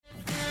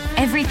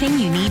Everything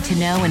you need to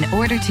know in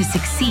order to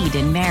succeed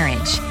in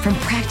marriage, from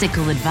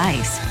practical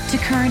advice to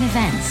current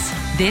events.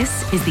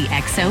 This is the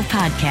XO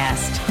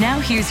Podcast. Now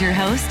here's your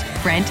host,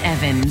 Brent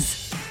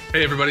Evans.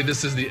 Hey everybody,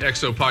 this is the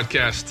XO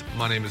Podcast.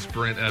 My name is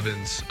Brent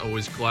Evans.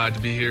 Always glad to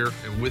be here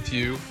and with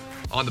you.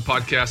 On the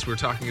podcast, we're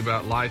talking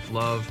about life,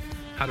 love,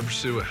 how to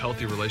pursue a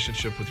healthy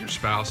relationship with your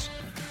spouse.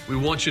 We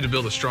want you to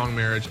build a strong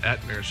marriage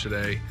at Marriage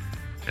Today,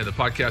 and the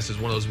podcast is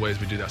one of those ways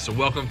we do that. So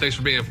welcome. Thanks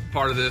for being a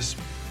part of this.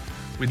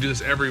 We do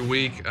this every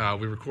week.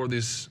 We record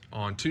these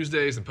on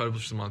Tuesdays and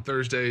publish them on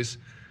Thursdays,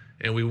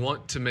 and we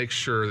want to make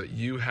sure that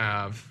you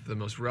have the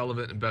most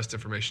relevant and best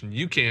information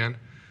you can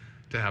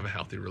to have a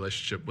healthy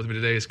relationship. With me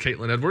today is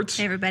Caitlin Edwards.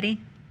 Hey,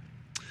 everybody.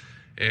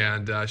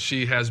 And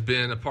she has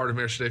been a part of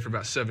Marriage Today for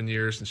about 7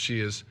 years, and she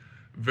is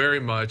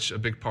very much a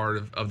big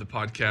part of the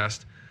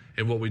podcast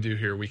and what we do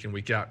here week in,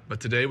 week out.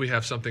 But today we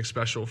have something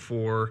special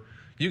for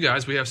you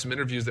guys. We have some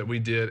interviews that we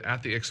did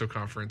at the XO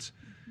conference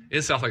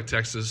in Southlake,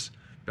 Texas,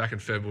 back in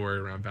February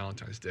around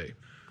Valentine's Day.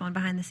 Going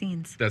behind the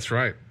scenes. That's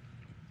right.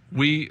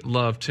 We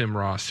love Tim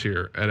Ross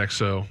here at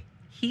XO.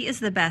 He is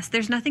the best.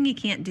 There's nothing he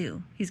can't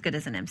do. He's good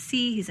as an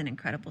MC. He's an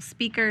incredible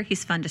speaker.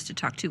 He's fun just to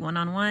talk to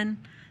one-on-one.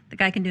 The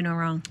guy can do no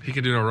wrong. He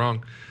can do no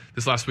wrong.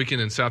 This last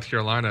weekend in South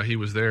Carolina, he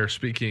was there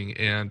speaking,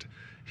 and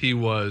he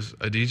was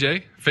a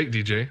DJ, fake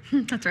DJ.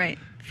 That's right.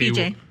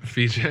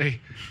 VJ.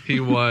 He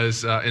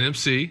was an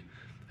MC,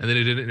 and then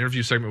he did an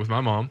interview segment with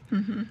my mom,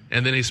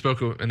 and then he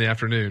spoke in the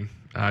afternoon.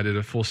 I did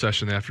a full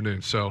session in the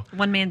afternoon. So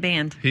one-man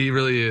band. He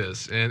really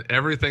is, and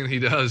everything he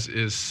does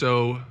is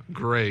so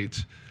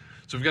great.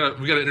 So we've got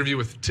an interview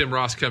with Tim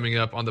Ross coming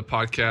up on the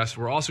podcast.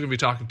 We're also going to be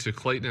talking to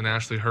Clayton and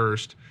Ashley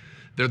Hurst.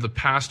 They're the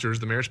pastors,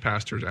 the marriage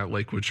pastors at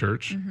Lakewood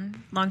Church.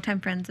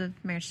 Longtime friends of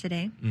Marriage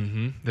Today.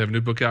 They have a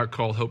new book out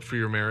called Hope for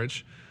Your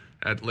Marriage.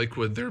 At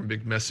Lakewood, their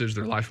big message,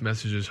 their life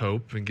message is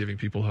hope and giving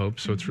people hope.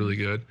 So it's really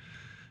good.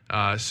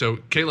 So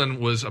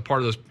Caitlin was a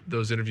part of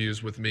those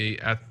interviews with me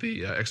at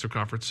the XO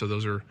conference. So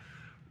those are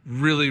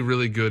really,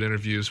 really good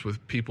interviews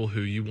with people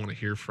who you want to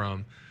hear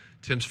from.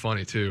 Tim's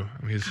funny too.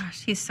 I mean,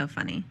 he's so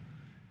funny.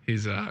 He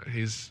used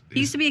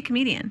to be a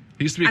comedian.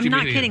 I'm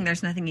not kidding.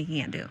 There's nothing he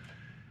can't do.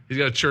 He's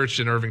got a church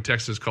in Irving,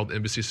 Texas called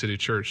Embassy City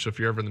Church. So if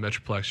you're ever in the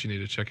Metroplex, you need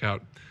to check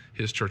out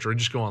his church, or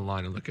just go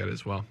online and look at it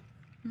as well.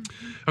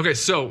 Okay,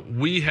 so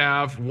we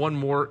have one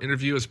more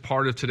interview as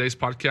part of today's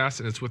podcast,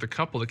 and it's with a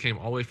couple that came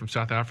all the way from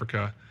South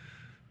Africa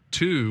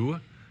to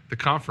the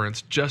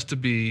conference just to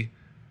be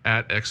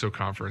at XO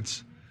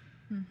conference.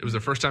 It was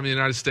their first time in the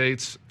United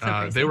States.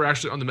 They were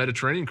actually on the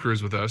Mediterranean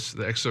cruise with us,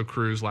 the XO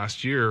cruise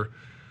last year.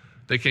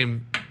 They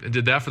came and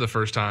did that for the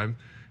first time,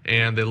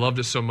 and they loved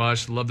it so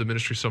much, loved the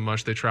ministry so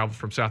much, they traveled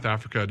from South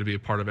Africa to be a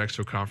part of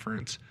XO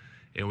conference,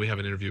 and we have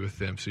an interview with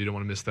them, so you don't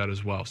want to miss that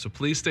as well. So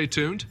please stay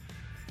tuned,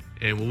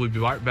 and we'll be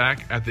right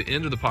back at the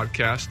end of the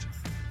podcast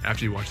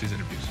after you watch these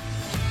interviews.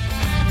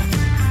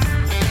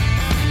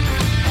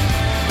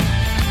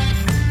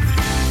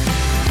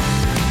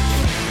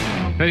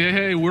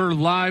 Hey, we're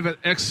live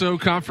at XO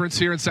Conference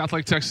here in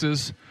Southlake,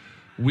 Texas.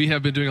 We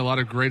have been doing a lot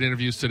of great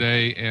interviews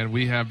today, and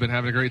we have been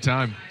having a great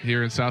time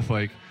here in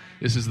Southlake.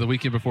 This is the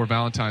weekend before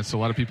Valentine's, so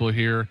a lot of people are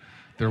here.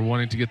 They're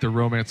wanting to get their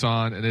romance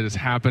on, and it is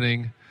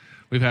happening.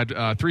 We've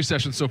had 3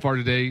 sessions so far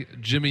today: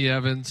 Jimmy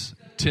Evans,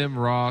 Tim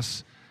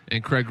Ross,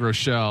 and Craig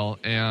Rochelle.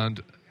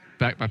 And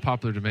back by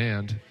popular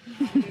demand,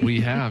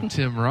 we have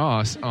Tim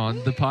Ross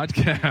on the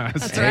podcast.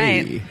 That's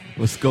right. Hey,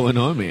 what's going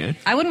on, man?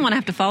 I wouldn't want to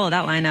have to follow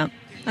that lineup.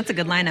 That's a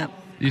good lineup.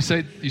 You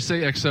say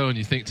XO and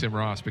you think Tim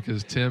Ross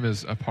because Tim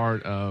is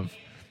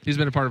he's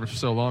been a part of it for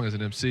so long as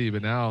an MC,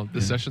 but now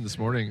the session this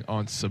morning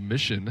on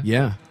submission.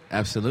 Yeah,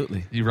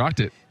 absolutely. You rocked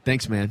it.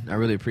 Thanks, man. I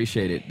really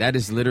appreciate it. That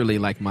is literally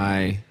like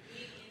my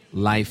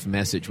life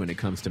message when it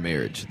comes to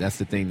marriage. That's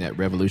the thing that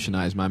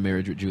revolutionized my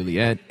marriage with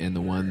Juliet, and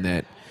the one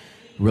that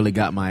really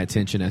got my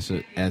attention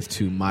as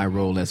to my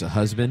role as a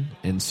husband.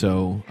 And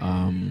so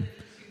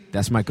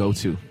that's my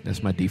go-to.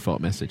 That's my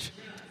default message.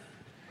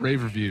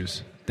 Rave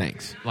reviews.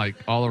 Thanks. Like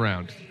all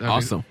around.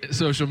 Awesome.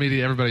 Social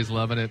media, everybody's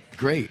loving it.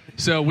 Great.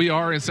 So we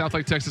are in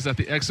Southlake, Texas at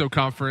the XO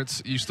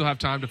conference. You still have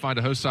time to find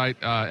a host site,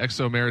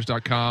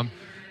 xomarriage.com.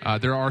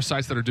 There are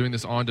sites that are doing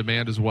this on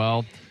demand as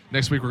well.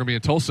 Next week we're going to be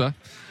in Tulsa,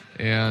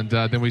 and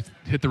then we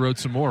hit the road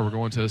some more. We're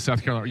going to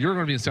South Carolina. You're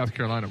going to be in South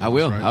Carolina. I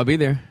will. Right? I'll be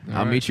there.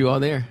 I'll meet you all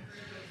there.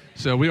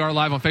 So we are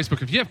live on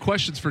Facebook. If you have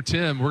questions for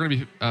Tim, we're going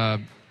to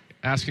be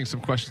asking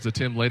some questions to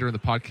Tim later in the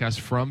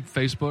podcast from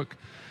Facebook.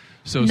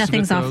 So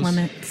nothing's off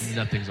limits.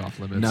 Nothing's off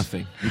limits.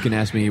 Nothing. You can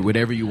ask me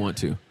whatever you want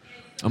to.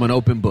 I'm an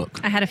open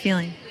book. I had a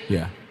feeling.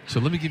 Yeah. So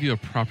let me give you a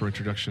proper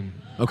introduction.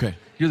 Okay.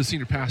 You're the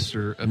senior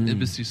pastor of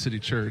Embassy City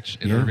Church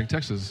in Irving,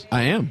 Texas.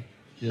 I am.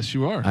 Yes,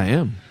 you are. I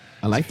am.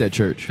 I like that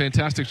church.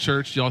 Fantastic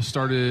church. Y'all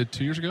started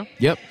 2 years ago?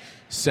 Yep.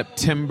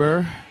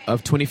 September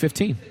of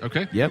 2015.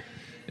 Okay. Yep.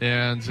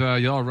 And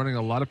y'all are running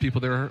a lot of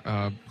people there,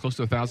 close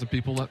to 1,000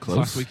 people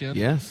last weekend.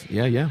 Yes.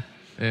 Yeah.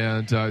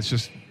 And it's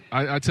just,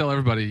 I tell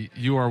everybody,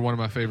 you are one of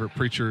my favorite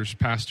preachers,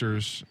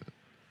 pastors.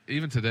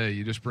 Even today,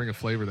 you just bring a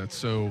flavor that's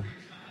so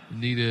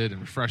needed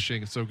and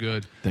refreshing. It's so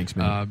good. Thanks,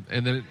 man.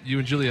 And then you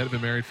and Juliet have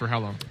been married for how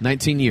long?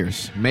 19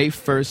 years. May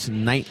 1st,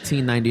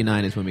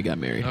 1999 is when we got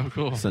married. Oh,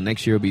 cool. So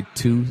next year will be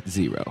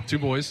 2-0. 2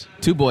 boys.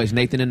 2 boys,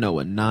 Nathan and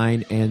Noah,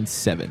 9 and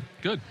 7.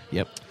 Good.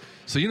 Yep.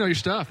 So you know your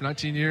stuff.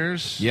 19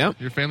 years. Yep.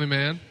 You're a family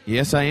man.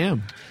 Yes, I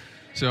am.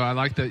 So I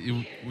like that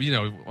you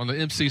know, on the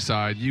MC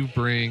side, you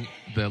bring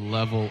the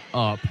level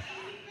up.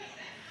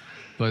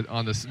 But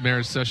on the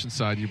marriage session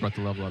side, you brought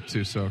the level up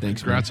too. So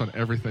Thanks, congrats man. on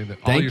everything, all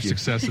Thank your you.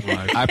 success in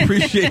life. I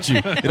appreciate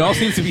you. It all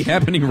seems to be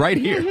happening right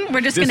here.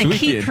 We're just this going to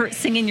keep weekend.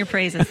 singing your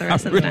praises the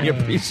rest I of the really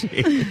time.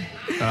 appreciate it.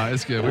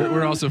 It's good.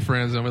 We're also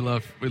friends, and we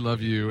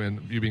love you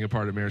and you being a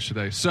part of marriage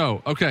today.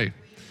 So, okay,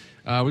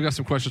 we got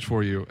some questions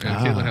for you, and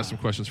Caitlin has some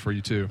questions for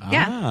you too.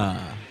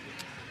 Yeah.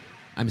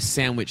 I'm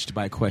sandwiched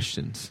by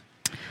questions.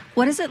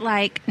 What is it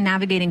like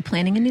navigating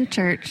planning a new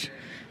church,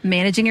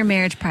 managing your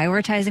marriage,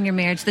 prioritizing your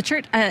marriage? The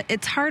church,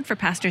 it's hard for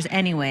pastors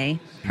anyway,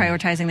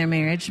 prioritizing their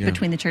marriage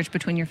between the church,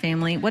 between your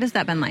family. What has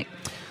that been like?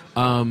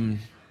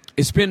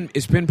 It's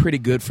been pretty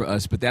good for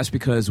us, but that's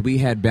because we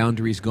had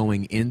boundaries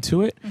going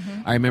into it.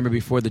 Mm-hmm. I remember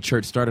before the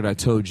church started, I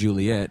told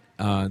Juliet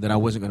that I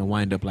wasn't going to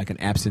wind up like an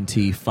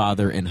absentee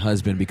father and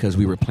husband because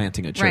we were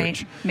planting a church.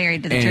 Right.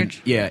 Married to the And,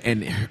 church. yeah,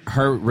 and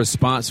her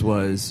response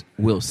was,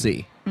 "We'll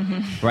see."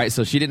 Mm-hmm. Right?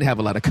 So she didn't have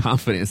a lot of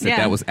confidence that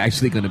that was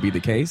actually going to be the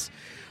case.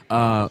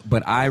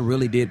 But I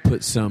really did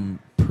put some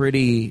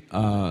pretty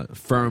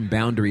firm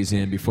boundaries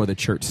in before the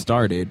church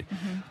started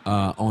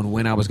on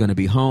when I was going to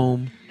be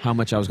home, how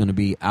much I was going to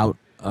be out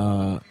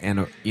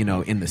and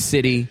in the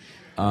city,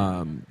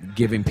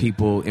 giving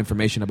people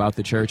information about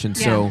the church. And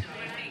so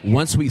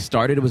once we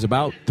started, it was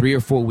about 3 or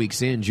 4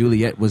 weeks in,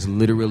 Juliet was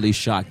literally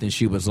shocked, and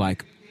she was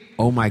like,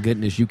 "Oh my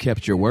goodness, you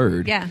kept your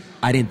word. Yeah.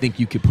 I didn't think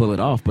you could pull it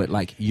off, but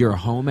like you're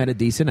home at a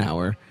decent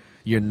hour.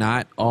 You're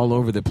not all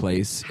over the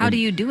place." How do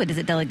you do it? Is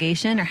it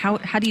delegation, or how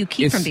do you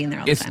keep from being there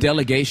all the It's time?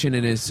 delegation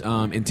and it's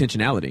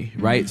intentionality,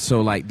 right?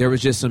 So like there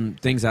was just some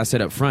things I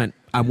said up front.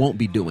 I won't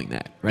be doing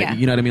that, right? Yeah.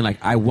 You know what I mean? Like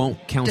I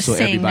won't counsel Just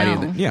saying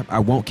everybody. no. I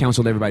won't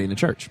counsel everybody in the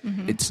church.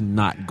 It's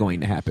not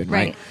going to happen,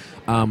 right?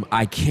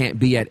 I can't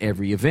be at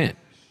every event.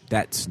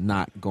 That's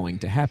not going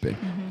to happen.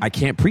 I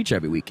can't preach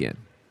every weekend.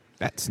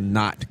 That's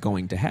not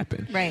going to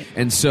happen. Right.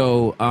 And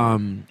so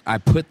I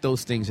put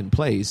those things in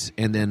place,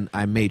 and then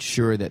I made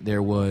sure that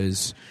there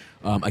was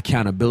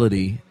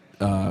accountability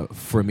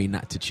for me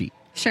not to cheat.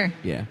 Sure.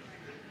 Yeah.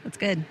 That's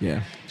good.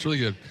 Yeah. It's really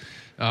good.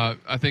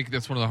 I think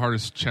that's one of the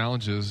hardest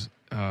challenges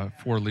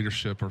for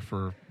leadership or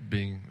for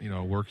being,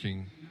 a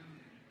working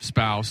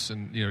spouse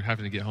and,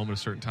 having to get home at a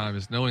certain time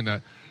is knowing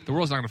that the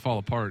world's not going to fall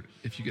apart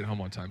if you get home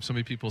on time. So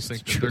many people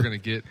think that they're going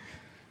to get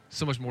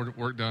so much more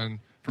work done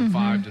from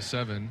 5 to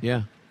 7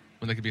 Yeah.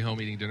 when they could be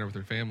home eating dinner with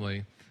their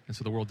family. And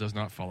so the world does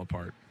not fall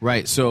apart.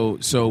 Right. So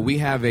we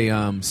have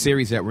a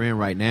series that we're in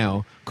right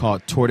now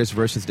called Tortoise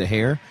versus the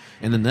Hare.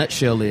 And the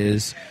nutshell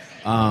is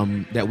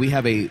that we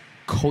have a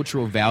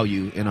cultural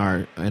value in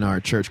our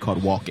church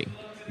called walking.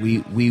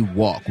 We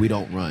walk, we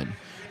don't run.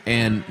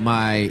 And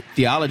my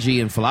theology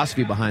and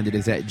philosophy behind it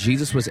is that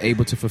Jesus was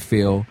able to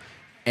fulfill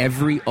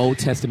every Old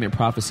Testament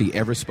prophecy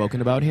ever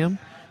spoken about him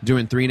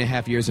during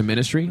 3.5 years of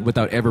ministry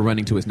without ever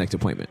running to his next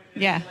appointment.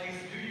 Yeah.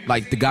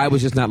 Like the guy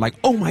was just not like,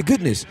 "Oh my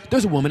goodness,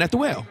 there's a woman at the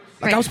well.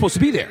 Like Right. I was supposed to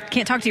be there."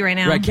 Can't talk to you right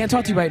now. Right, can't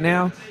talk to you right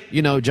now.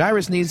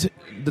 Jairus needs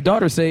the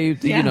daughter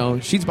saved. Yeah.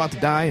 She's about to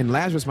die, and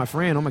Lazarus, my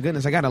friend, oh my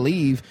goodness, I got to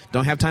leave.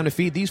 Don't have time to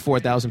feed these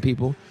 4,000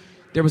 people.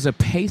 There was a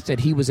pace that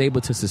he was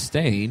able to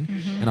sustain,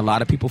 and a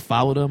lot of people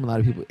followed him. A lot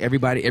of people, every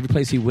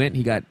place he went,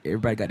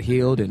 everybody got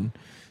healed, and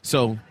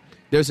so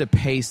there's a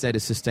pace that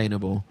is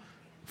sustainable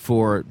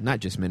for not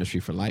just ministry,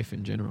 for life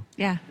in general.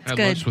 Yeah. I It's had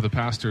good. lunch with a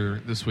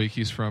pastor this week.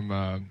 He's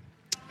from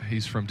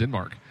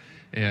Denmark,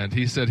 and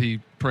he said he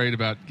prayed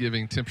about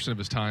giving 10% of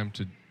his time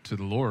to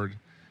the Lord.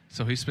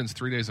 So he spends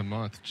 3 days a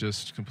month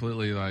just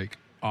completely like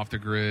off the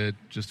grid,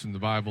 just in the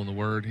Bible and the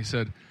Word. He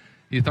said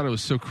he thought it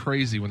was so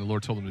crazy when the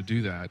Lord told him to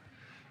do that,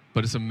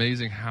 but it's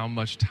amazing how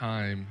much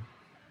time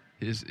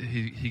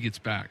he gets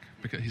back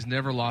because he's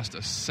never lost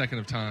a second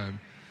of time.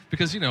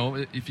 Because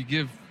if you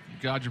give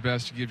God your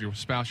best, you give your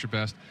spouse your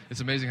best, it's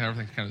amazing how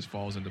everything kind of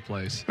falls into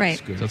place.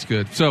 Right. So that's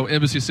good. So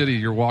Embassy City,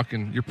 you're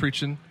walking, you're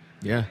preaching,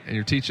 Yeah, and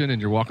you're teaching, and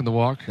you're walking the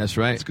walk. that's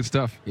right. That's good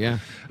stuff. Yeah.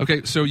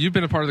 Okay, so you've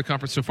been a part of the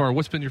conference so far.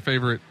 What's been your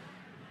favorite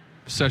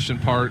session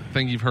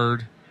thing you've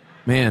heard?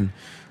 Man,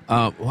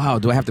 wow,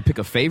 do I have to pick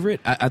a favorite?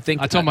 I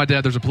think I told my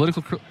dad there's a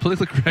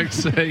politically correct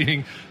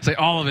saying, say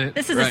all of it.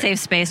 This is Right. a safe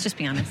space. Just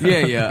be honest.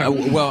 Yeah.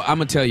 Well, I'm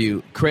going to tell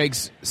you,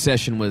 Craig's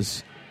session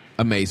was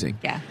amazing.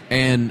 Yeah.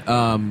 And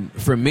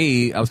for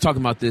me, I was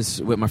talking about this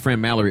with my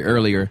friend Mallory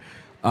earlier.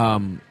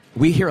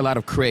 We hear a lot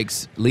of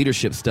Craig's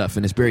leadership stuff,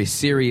 and it's very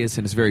serious,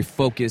 and it's very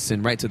focused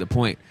and right to the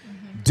point.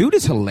 Dude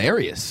is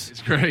hilarious.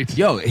 It's great.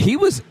 Yo, he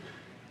was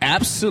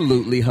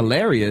absolutely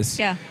hilarious.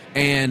 Yeah.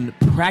 And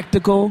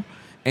practical,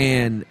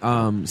 and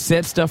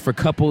said stuff for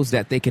couples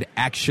that they could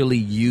actually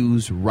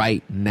use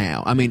right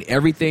now. I mean,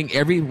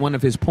 every one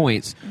of his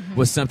points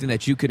was something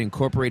that you could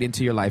incorporate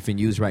into your life and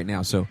use right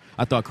now. So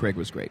I thought Craig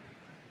was great.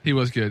 He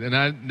was good, and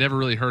I never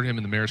really heard him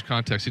in the marriage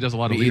context. He does a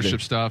lot of Me leadership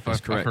either. stuff. That's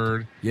I've correct.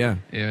 heard. Yeah.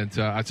 And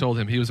I told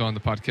him he was on the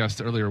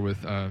podcast earlier with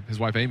his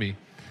wife Amy,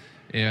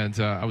 and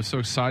I was so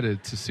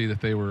excited to see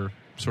that they were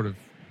sort of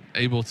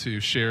able to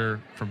share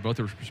from both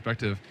their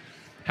perspective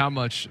how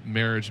much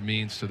marriage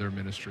means to their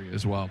ministry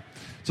as well.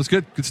 So it's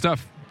good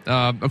stuff.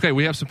 Okay,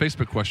 we have some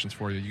Facebook questions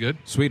for you. You good?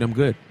 Sweet, I'm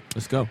good.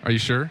 Let's go. Are you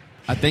sure?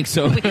 I think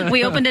so.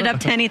 We opened it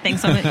up to anything,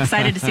 so I'm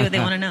excited to see what they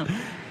want to know.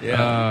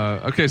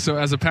 Okay, so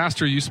as a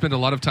pastor, you spend a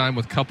lot of time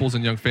with couples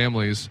and young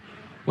families.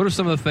 What are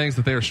some of the things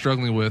that they are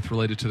struggling with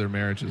related to their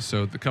marriages?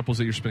 So the couples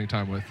that you're spending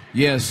time with.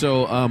 Yeah,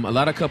 so a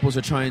lot of couples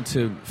are trying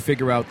to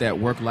figure out that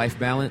work-life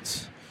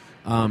balance.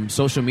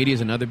 Social media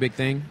is another big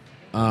thing.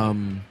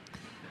 In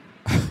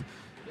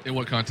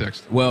what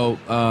context? Well,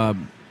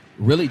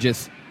 really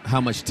just how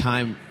much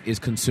time is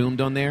consumed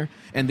on there.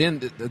 And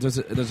then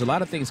there's a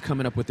lot of things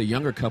coming up with the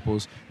younger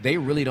couples. They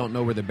really don't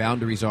know where the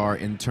boundaries are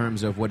in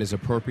terms of what is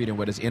appropriate and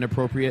what is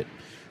inappropriate.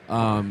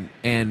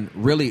 And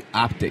really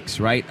optics,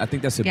 right? I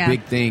think that's a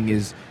big thing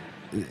is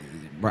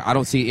I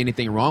don't see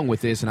anything wrong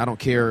with this, and I don't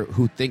care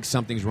who thinks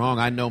something's wrong.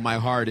 I know my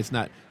heart is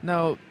not.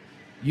 No,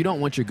 you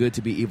don't want your good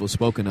to be evil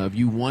spoken of.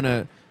 You want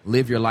to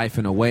live your life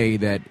in a way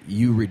that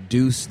you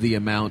reduce the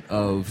amount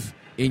of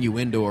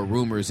innuendo or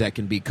rumors that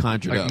can be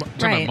conjured up.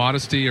 Talking about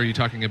modesty, or are you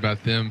talking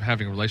about them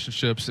having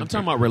relationships? I'm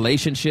talking about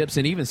relationships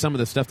and even some of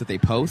the stuff that they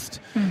post.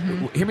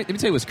 Mm-hmm. Let me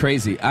tell you what's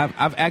crazy.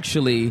 I've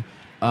actually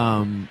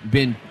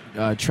been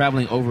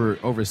traveling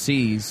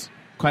overseas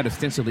quite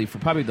extensively for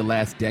probably the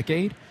last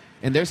decade,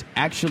 and there's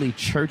actually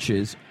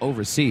churches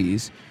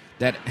overseas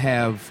that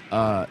have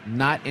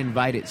not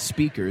invited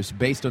speakers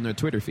based on their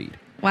Twitter feed.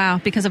 Wow,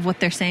 because of what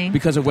they're saying?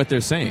 Because of what they're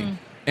saying.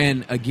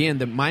 And again,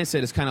 the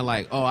mindset is kind of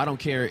like, oh, I don't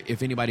care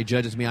if anybody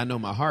judges me. I know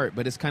my heart.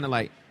 But it's kind of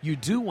like you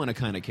do want to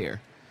kind of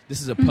care.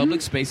 This is a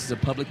public space. It's a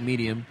public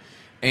medium.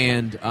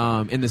 And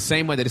in the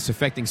same way that it's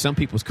affecting some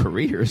people's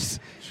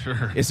careers,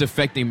 Sure. it's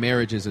affecting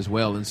marriages as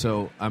well. And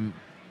so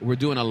we're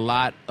doing a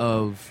lot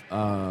of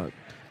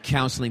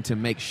counseling to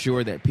make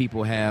sure that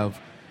people have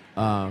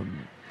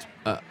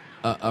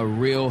a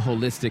real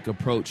holistic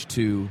approach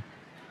to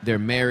their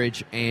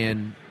marriage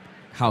and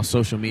how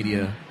social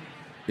media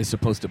is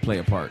supposed to play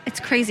a part. It's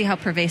crazy how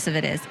pervasive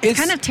it is. It's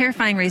kind of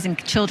terrifying raising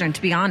children,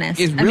 to be honest.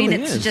 It really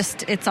it's is.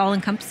 just, it's all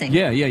encompassing.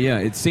 Yeah.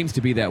 It seems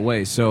to be that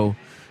way. So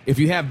if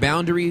you have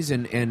boundaries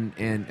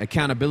and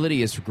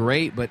accountability, it's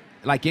great. But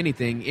like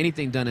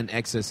anything done in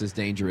excess is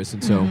dangerous.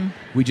 And so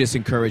we just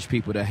encourage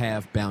people to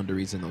have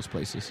boundaries in those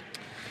places.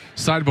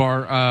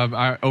 Sidebar,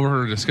 I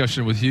overheard a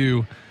discussion with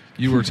you.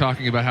 You were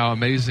talking about how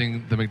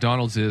amazing the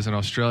McDonald's is in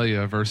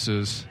Australia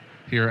versus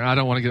here. I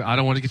don't want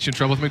to get you in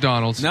trouble with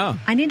McDonald's. No.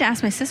 I need to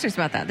ask my sisters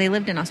about that. They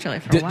lived in Australia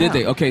for a while. Did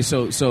they? Okay,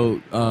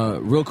 so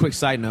real quick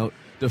side note,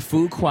 the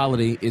food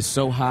quality is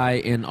so high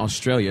in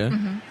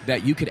Australia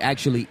that you could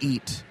actually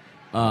eat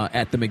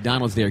at the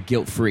McDonald's there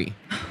guilt-free.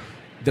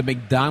 The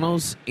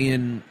McDonald's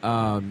in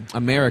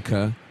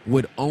America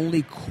would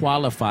only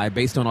qualify,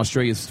 based on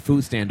Australia's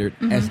food standard,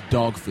 as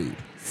dog food.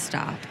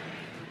 Stop.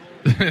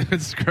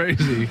 It's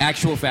crazy.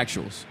 Actual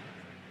factuals,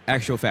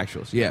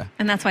 yeah.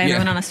 And that's why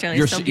everyone in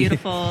Australia is so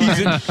beautiful. He's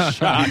in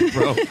shock,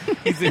 bro.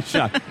 He's in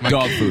shock.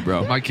 Dog food,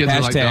 bro. My kids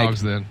are like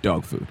dogs then.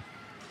 Dog food.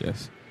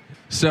 Yes.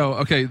 So,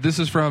 okay, this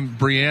is from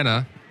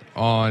Brianna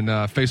on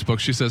Facebook.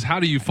 She says, how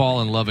do you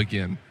fall in love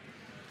again?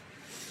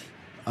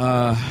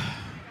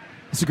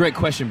 It's a great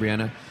question,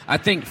 Brianna. I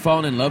think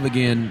falling in love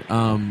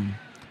again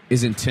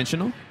is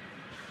intentional,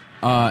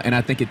 and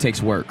I think it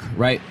takes work,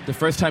 right? The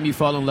first time you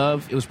fall in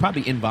love, it was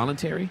probably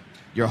involuntary.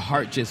 Your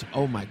heart just,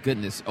 oh my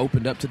goodness,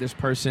 opened up to this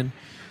person.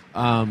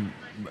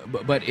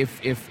 But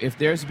if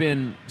there's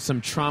been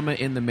some trauma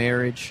in the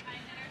marriage,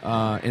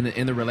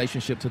 in the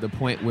relationship to the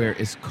point where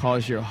it's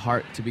caused your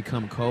heart to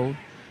become cold,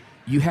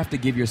 you have to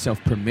give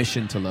yourself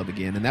permission to love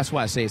again, and that's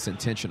why I say it's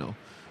intentional.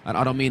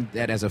 I don't mean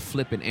that as a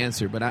flippant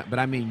answer, but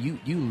I mean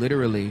you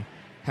literally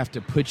have to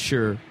put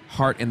your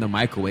heart in the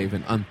microwave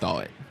and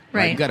unthaw it.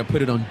 Right. You got to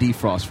put it on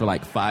defrost for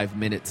like 5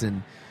 minutes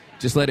and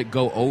just let it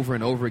go over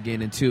and over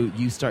again until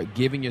you start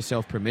giving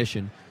yourself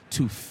permission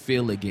to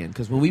feel again.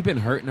 Because when we've been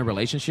hurt in a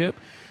relationship,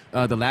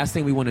 the last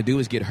thing we want to do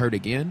is get hurt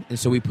again. And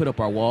so we put up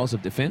our walls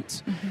of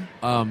defense.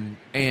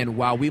 And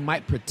while we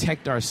might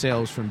protect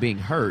ourselves from being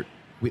hurt,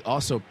 we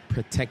also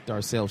protect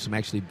ourselves from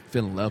actually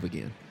feeling love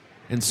again.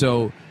 And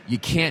so you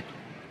can't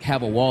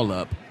have a wall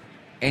up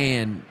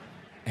and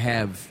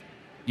have,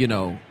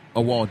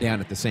 a wall down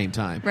at the same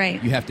time.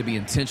 Right. You have to be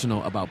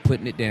intentional about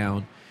putting it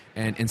down.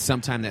 And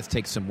sometimes that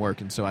takes some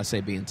work, and so I say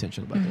be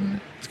intentional about doing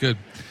that. It's good.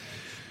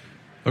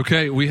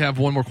 Okay, we have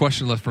one more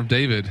question left from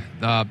David.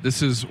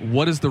 This is,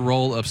 what is the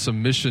role of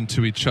submission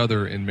to each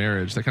other in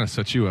marriage? That kind of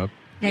sets you up.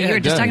 Yeah, you were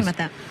just talking about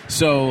that.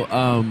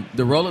 So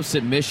the role of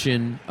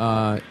submission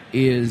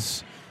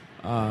is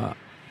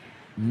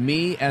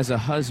me as a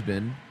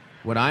husband.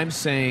 What I'm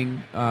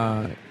saying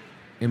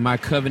in my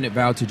covenant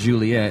vow to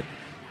Juliet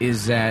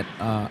is that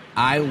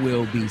I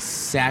will be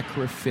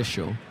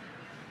sacrificial.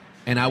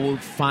 And I will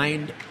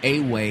find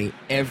a way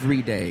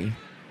every day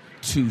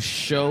to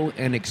show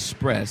and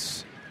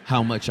express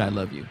how much I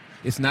love you.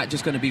 It's not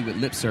just going to be with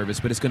lip service,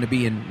 but it's going to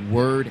be in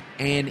word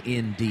and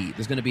in deed.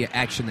 There's going to be an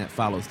action that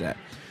follows that.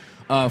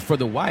 For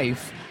the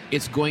wife,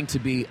 it's going to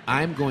be,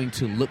 I'm going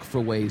to look for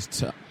ways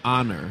to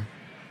honor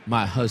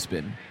my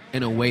husband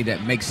in a way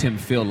that makes him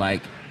feel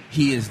like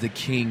he is the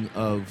king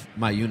of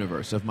my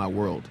universe, of my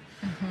world.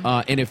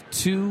 And if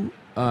two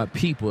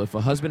people, if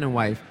a husband and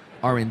wife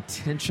are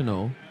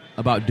intentional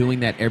about doing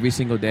that every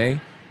single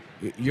day,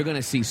 you're going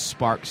to see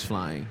sparks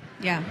flying.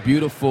 Yeah.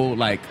 Beautiful,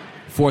 like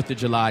 4th of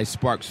July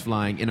sparks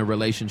flying in a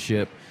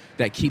relationship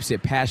that keeps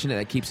it passionate,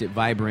 that keeps it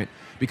vibrant,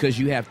 because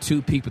you have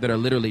two people that are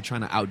literally trying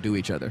to outdo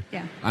each other.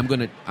 Yeah. I'm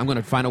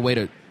gonna find a way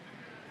to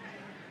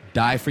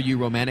die for you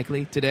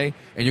romantically today,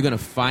 and you're gonna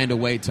find a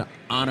way to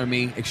honor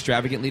me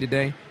extravagantly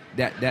today.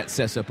 That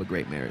sets up a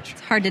great marriage.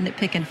 It's hard to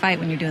nitpick and fight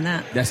when you're doing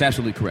that. That's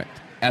absolutely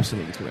correct.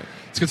 Absolutely correct.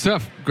 It's good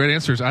stuff. Great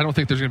answers. I don't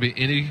think there's going to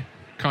be any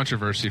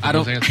controversy for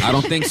those answers. I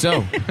don't think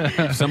so.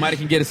 If somebody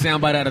can get a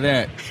soundbite out of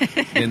that,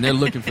 then they're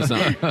looking for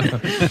something.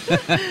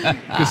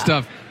 Good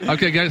stuff.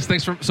 Okay, guys,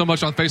 thanks so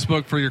much on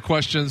Facebook for your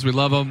questions. We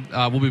love them.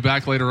 We'll be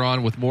back later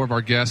on with more of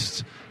our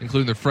guests,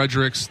 including the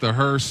Fredericks, the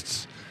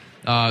Hursts,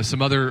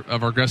 some other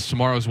of our guests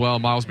tomorrow as well.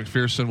 Miles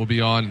McPherson will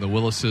be on, and the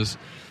Willises.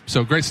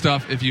 So great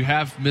stuff. If you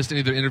have missed any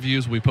of the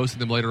interviews, we'll be posting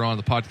them later on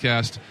the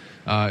podcast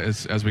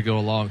as we go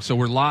along. So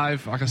we're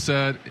live, like I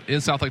said, in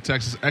Southlake,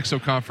 Texas, EXO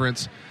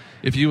Conference.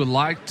 If you would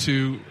like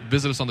to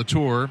visit us on the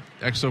tour,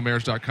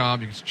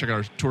 exomarriage.com, you can check out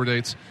our tour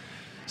dates.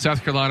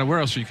 South Carolina, where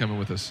else are you coming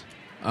with us?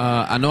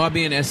 I know I'll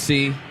be in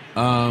SC.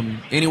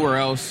 Anywhere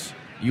else,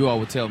 you all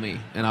would tell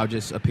me, and I'll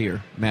just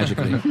appear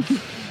magically.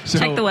 So,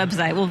 check the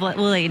website. We'll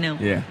let you know.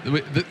 Yeah.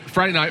 The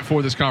Friday night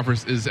for this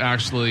conference is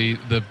actually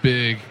the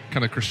big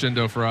kind of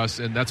crescendo for us,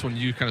 and that's when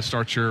you kind of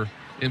start your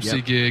MC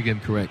gig.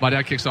 And correct. My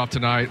dad kicks off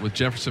tonight with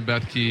Jefferson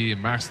Bethke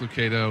and Max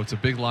Lucado. It's a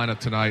big lineup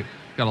tonight.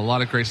 Got a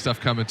lot of great stuff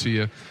coming to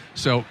you.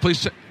 So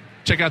please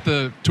check out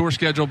the tour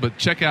schedule, but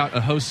check out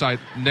a host site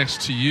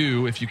next to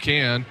you if you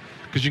can,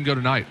 because you can go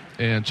tonight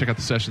and check out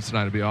the sessions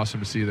tonight. It'd be awesome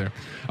to see you there.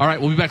 All right,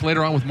 we'll be back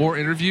later on with more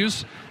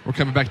interviews. We're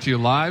coming back to you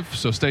live,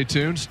 so stay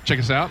tuned. Check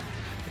us out,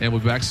 and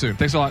we'll be back soon.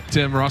 Thanks a lot,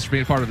 Tim Ross, for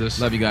being part of this.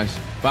 Love you guys.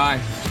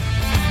 Bye.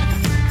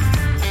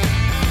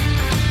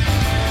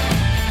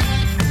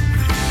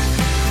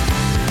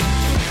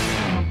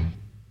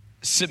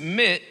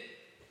 Submit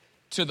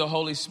to the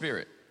Holy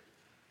Spirit.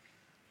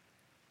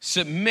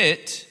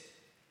 Submit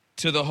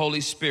to the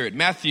Holy Spirit.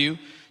 Matthew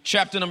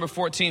chapter number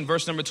 14,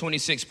 verse number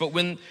 26. But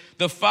when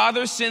the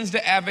Father sends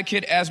the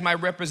advocate as my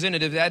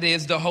representative, that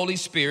is the Holy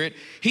Spirit,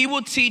 he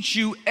will teach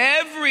you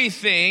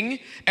everything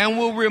and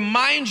will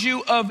remind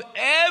you of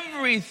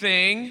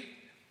everything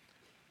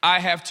I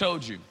have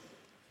told you.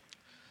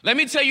 Let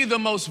me tell you the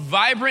most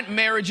vibrant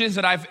marriages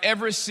that I've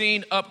ever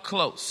seen up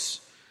close.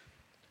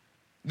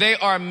 They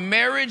are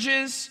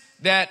marriages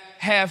that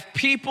have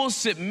people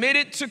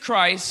submitted to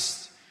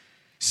Christ,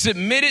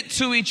 submitted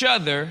to each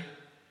other,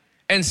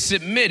 and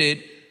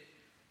submitted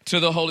to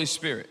the Holy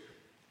Spirit.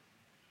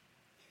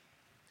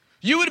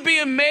 You would be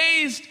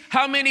amazed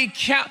how many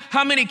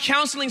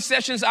counseling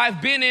sessions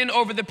I've been in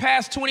over the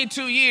past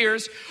 22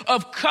 years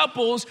of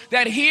couples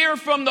that hear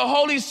from the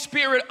Holy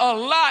Spirit a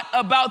lot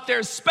about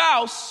their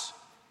spouse,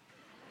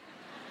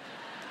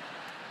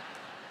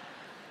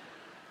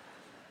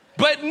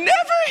 but never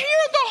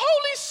hear the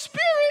Holy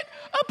Spirit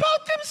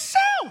about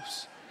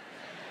themselves.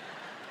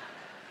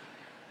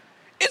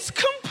 It's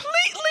completely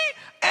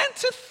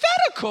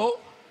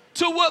antithetical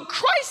to what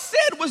Christ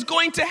said was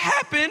going to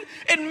happen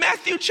in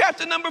Matthew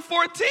chapter number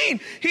 14.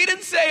 He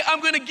didn't say,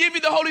 I'm going to give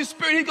you the Holy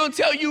Spirit. He's going to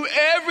tell you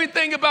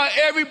everything about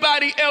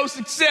everybody else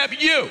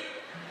except you.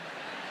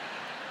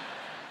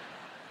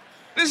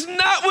 That's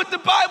not what the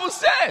Bible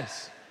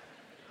says.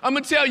 I'm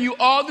going to tell you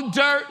all the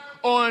dirt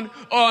on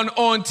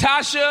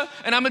Tasha,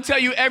 and I'm going to tell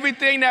you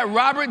everything that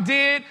Robert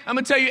did. I'm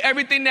going to tell you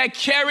everything that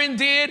Karen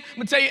did. I'm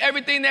going to tell you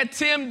everything that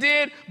Tim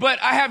did,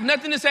 but I have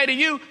nothing to say to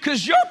you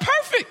because you're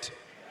perfect.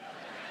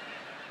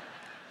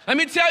 Let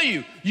me tell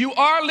you, you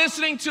are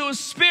listening to a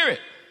spirit,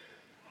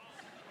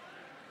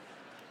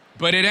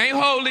 but it ain't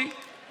holy,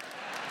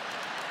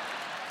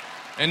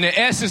 and the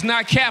S is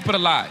not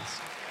capitalized.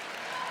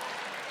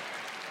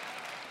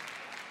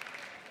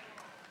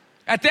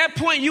 At that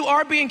point, you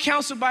are being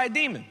counseled by a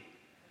demon.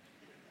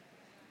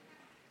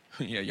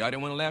 Yeah, y'all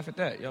didn't want to laugh at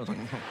that. Y'all was like,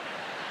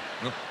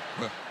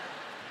 well,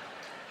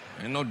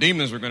 ain't no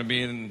demons were going to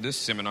be in this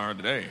seminar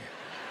today.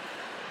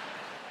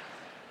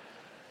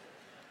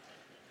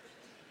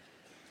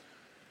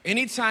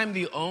 Anytime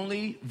the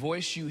only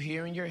voice you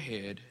hear in your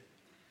head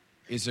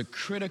is a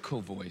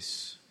critical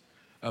voice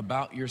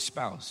about your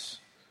spouse,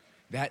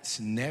 that's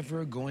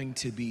never going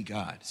to be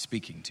God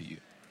speaking to you.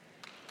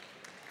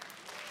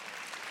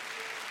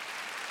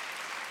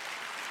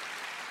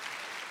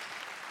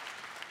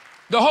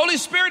 The Holy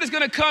Spirit is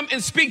going to come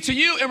and speak to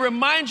you and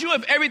remind you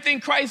of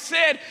everything Christ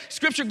said.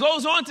 Scripture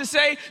goes on to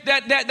say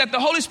that the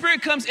Holy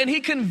Spirit comes and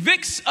he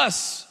convicts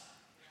us.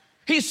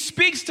 He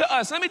speaks to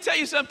us. Let me tell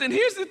you something.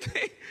 Here's the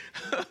thing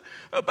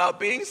about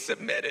being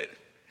submitted.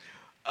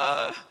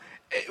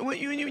 when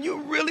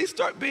you really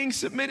start being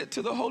submitted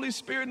to the Holy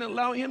Spirit and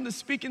allowing Him to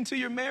speak into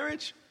your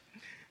marriage,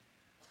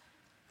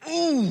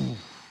 ooh,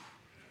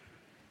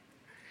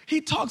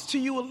 He talks to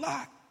you a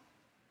lot.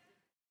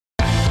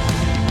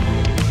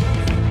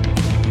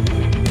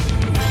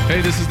 Hey,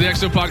 this is the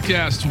XO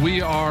Podcast.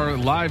 We are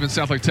live in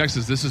Southlake,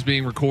 Texas. This is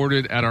being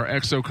recorded at our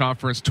XO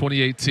Conference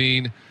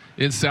 2018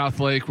 in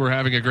Southlake. We're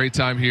having a great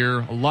time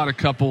here. A lot of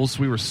couples.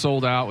 We were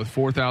sold out with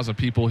 4,000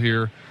 people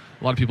here.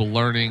 A lot of people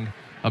learning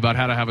about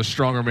how to have a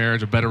stronger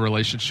marriage, a better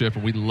relationship,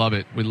 and we love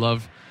it. We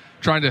love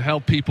trying to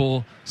help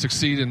people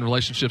succeed in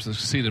relationships and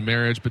succeed in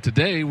marriage. But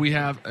today we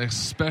have a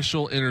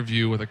special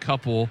interview with a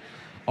couple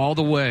all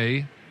the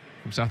way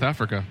from South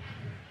Africa.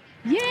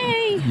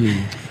 Yay!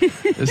 Yeah.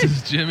 This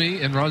is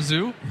Jimmy and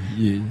Ranzu.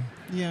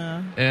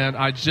 Yeah. And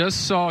I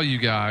just saw you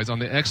guys on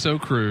the XO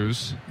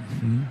cruise.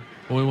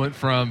 Mm-hmm. We went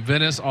from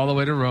Venice all the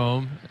way to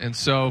Rome. And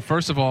so,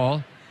 first of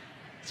all,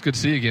 it's good to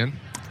see you again.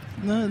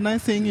 No,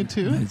 nice seeing you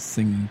too. Nice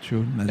singing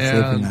too. Nice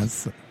And having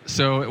us.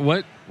 so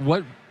what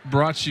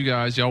brought you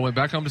guys? Y'all went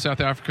back home to South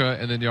Africa,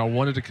 and then y'all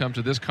wanted to come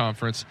to this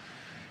conference.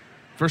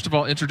 First of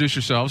all, introduce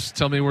yourselves.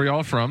 Tell me where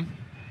y'all are from.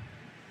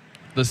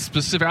 The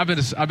specific. I've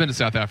been to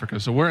South Africa.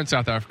 So where in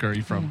South Africa are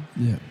you from?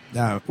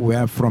 Yeah, we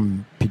are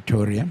from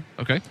Pretoria.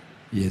 Okay.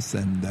 Yes,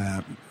 and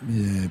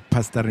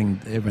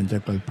pastoring the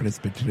Evangelical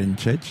Presbyterian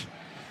Church.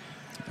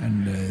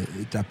 And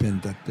it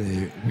happened that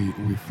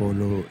we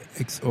follow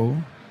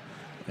XO.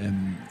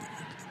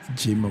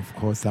 Jim, of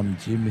course, I'm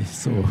Jimmy,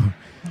 so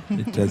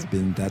it has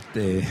been that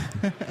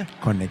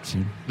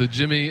connection. The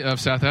Jimmy of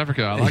South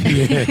Africa. I like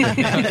it.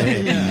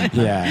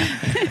 Yeah.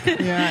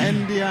 Yeah,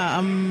 and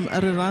I'm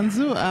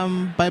Ranzu.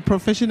 I'm by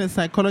profession a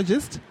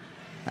psychologist.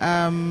 But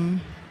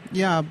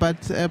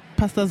a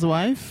pastor's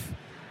wife.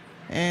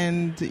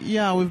 And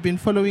we've been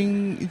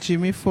following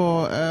Jimmy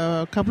for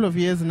a couple of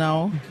years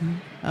now.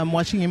 I'm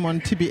watching him on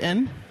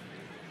TBN,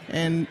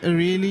 and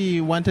really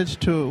wanted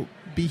to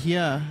be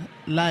here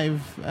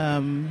live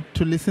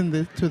to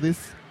listen to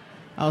this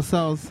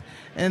ourselves.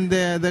 And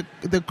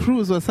the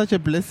cruise was such a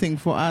blessing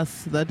for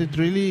us that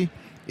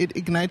it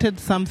ignited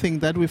something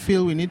that we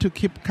feel we need to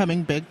keep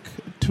coming back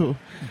to.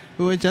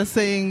 We were just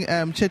saying,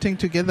 chatting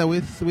together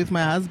with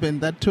my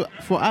husband, that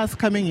for us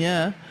coming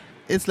here,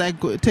 it's like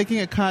taking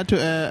a car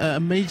to a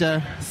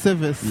major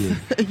service.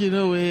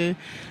 Yeah.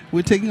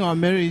 We're taking our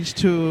marriage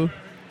to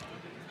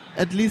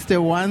at least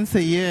a once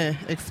a year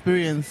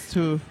experience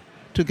to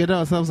get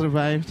ourselves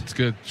revived. It's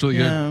good. It's really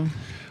good.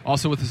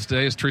 Also with us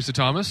today is Teresa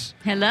Thomas.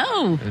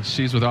 Hello. And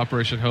she's with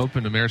Operation Hope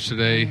and the Marriage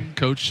Today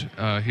coach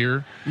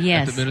here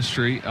Yes. at the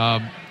ministry.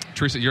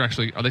 Teresa,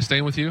 are they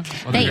staying with you?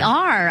 They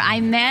are. I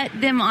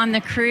met them on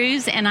the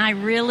cruise, and I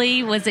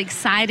really was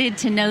excited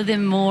to know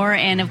them more,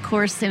 and of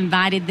course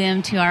invited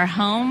them to our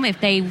home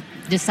if they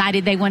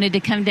decided they wanted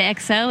to come to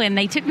XO, and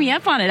they took me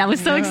up on it. I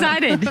was so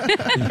excited.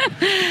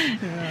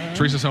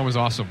 Teresa's home is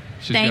awesome.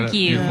 She's Thank got a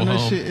you. beautiful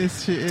home. She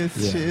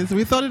is.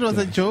 We thought it was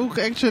a joke,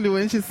 actually,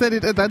 when she said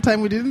it at that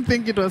time. We didn't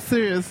think it was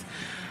serious.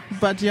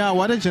 But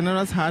what a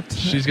generous heart.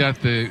 She's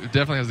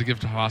definitely has the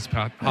gift of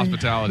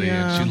hospitality,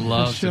 and she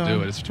loves to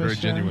do it. It's very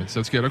genuine, so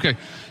it's good. Okay,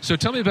 so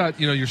tell me about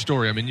your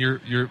story. I mean,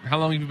 you're how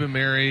long have you been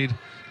married?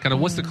 Kind of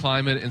what's the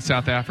climate in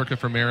South Africa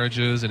for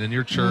marriages, and in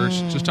your church?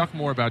 Just talk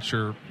more about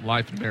your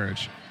life and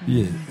marriage.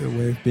 Yeah,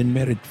 we've been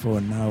married for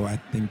now, I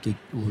think it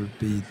will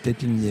be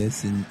 13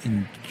 years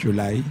in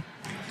July,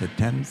 the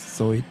 10th.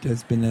 So it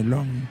has been a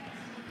long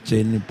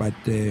journey, but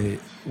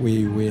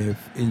we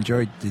have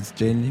enjoyed this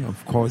journey,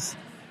 of course.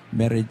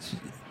 Marriage,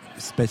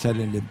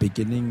 especially in the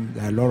beginning,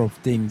 there are a lot of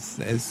things,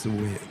 as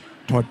we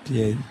taught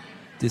here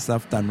this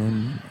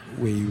afternoon,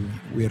 we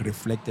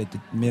reflected,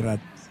 it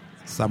mirrored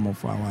some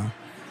of our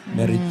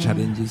marriage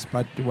challenges,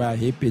 but we are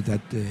happy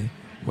that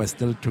we're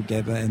still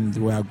together and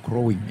we are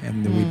growing,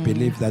 and we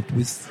believe that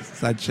with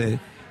such a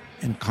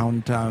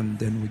encounter, and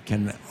then we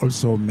can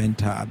also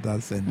mentor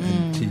others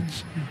and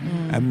teach.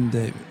 And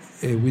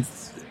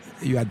with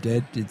your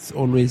dad, it's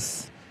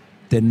always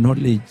the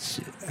knowledge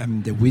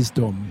and the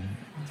wisdom.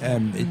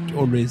 It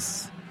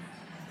always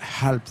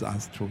helps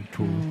us to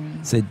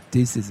say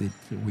this is it.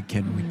 We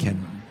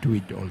can do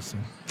it also.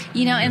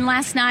 And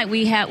last night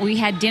we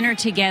had dinner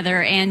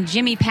together, and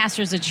Jimmy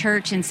pastors a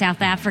church in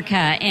South Africa,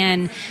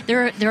 and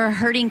there are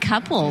hurting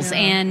couples,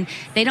 and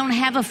they don't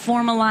have a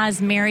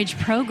formalized marriage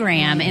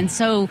program, and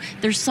so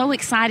they're so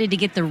excited to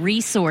get the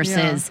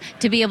resources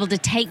to be able to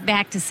take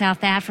back to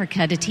South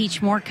Africa to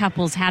teach more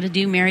couples how to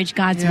do marriage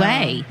God's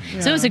way.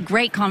 So it was a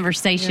great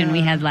conversation we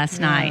had last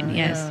night.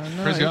 Yes.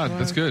 Praise God.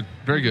 That's good.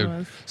 Very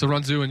good. So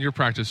Ranzu, in your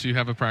practice, you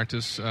have a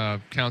practice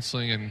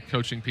counseling and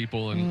coaching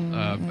people and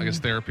I guess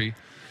therapy.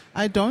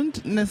 I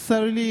don't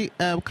necessarily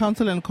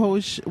counsel and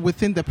coach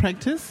within the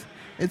practice.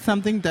 It's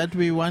something that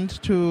we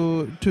want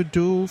to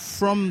do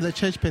from the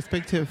church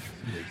perspective.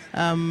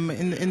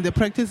 In the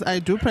practice, I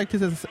do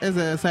practice as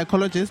a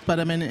psychologist, but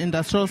I'm an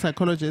industrial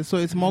psychologist, so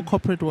it's more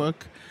corporate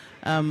work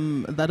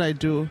that I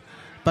do.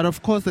 But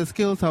of course, the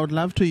skills I would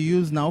love to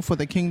use now for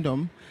the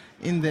kingdom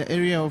in the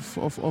area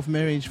of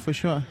marriage, for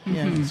sure.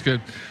 Yeah. It's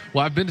good.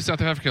 Well, I've been to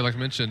South Africa, like I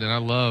mentioned, and I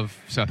love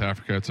South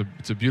Africa.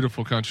 It's a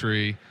beautiful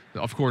country.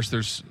 Of course,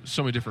 there's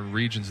so many different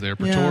regions there.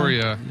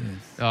 Pretoria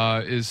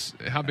is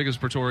how big is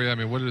Pretoria? I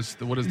mean, what is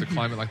the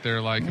climate like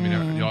there? Like, I mean,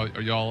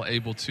 are y'all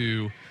able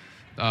to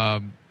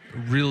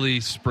really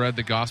spread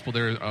the gospel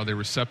there? Are they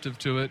receptive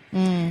to it?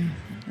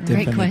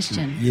 Great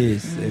question.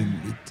 Yes,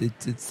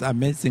 it's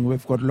amazing.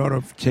 We've got a lot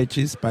of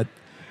churches, but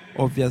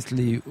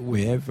obviously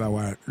we have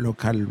our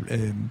local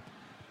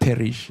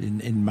parish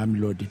in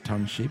Mamelodi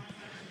Township,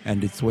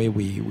 and it's where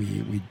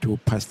we do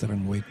pastoral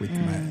work with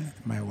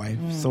my wife.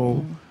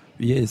 So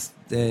yes,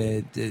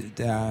 they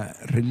are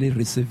really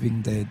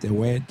receiving the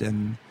word,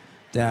 and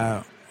they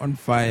are on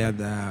fire.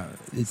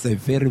 It's a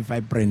very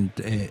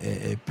vibrant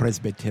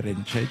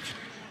Presbyterian church,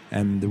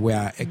 and we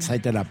are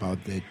excited about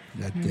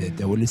that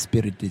the Holy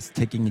Spirit is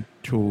taking it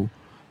to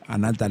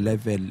another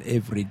level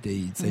every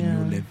day. It's a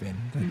new level.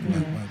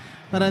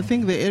 But I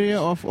think the area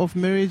of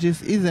marriage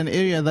is an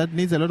area that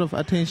needs a lot of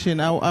attention.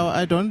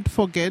 I don't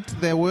forget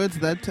the words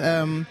that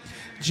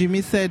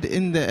Jimmy said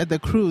at the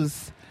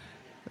cruise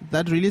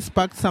that really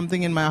sparked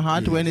something in my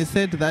heart when he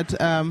said that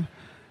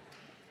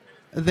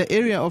the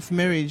area of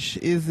marriage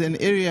is an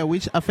area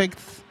which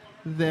affects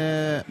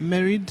the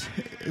married,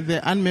 the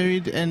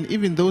unmarried, and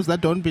even those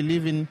that don't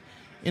believe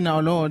in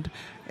our Lord.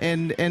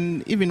 And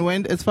even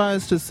went as far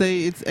as to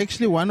say it's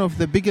actually one of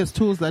the biggest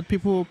tools that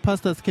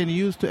pastors can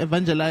use to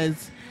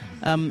evangelize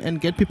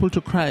and get people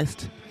to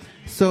Christ.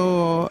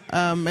 So,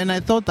 and I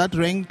thought that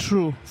rang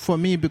true for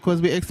me,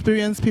 because we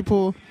experience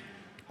people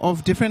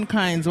of different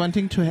kinds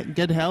wanting to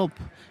get help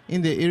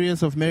in the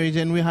areas of marriage,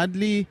 and we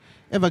hardly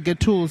ever get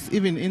tools,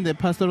 even in the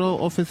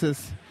pastoral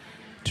offices,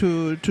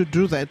 to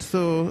do that.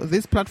 So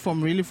this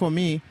platform really, for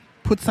me,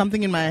 put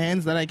something in my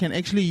hands that I can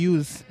actually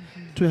use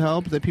to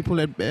help the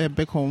people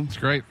back home. It's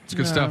great. It's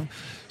good stuff.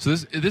 So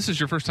this is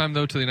your first time,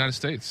 though, to the United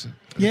States.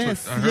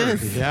 Yes.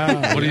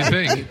 Yeah. What do you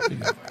think?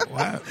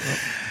 Wow.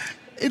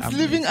 It's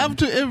living up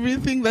to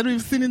everything that we've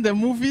seen in the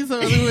movies.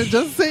 We were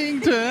just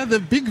saying to her,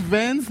 the big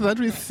vans that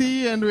we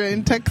see, and we're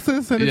in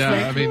Texas. And it's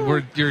like, I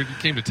mean, you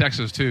came to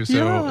Texas too,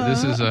 so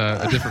this is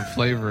a different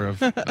flavor of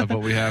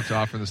what we have to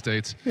offer in the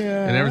States.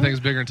 Yeah. And everything's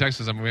bigger in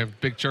Texas. I mean, we have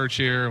a big church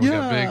here. We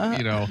got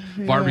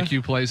big,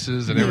 barbecue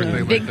places and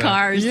everything Big like that.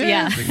 cars,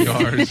 Big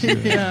cars.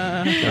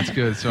 Yeah. That's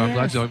good. So I'm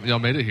glad y'all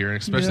made it here,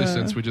 and especially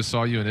since we just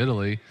saw you in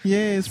Italy.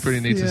 Yes. It's pretty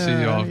neat to see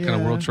y'all kind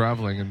of world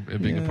traveling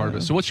and being a part of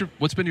it. So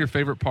what's been your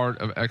favorite part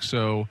of the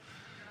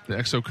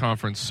EXO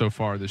conference so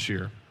far this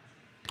year?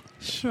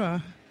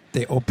 Sure.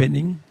 The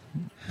opening.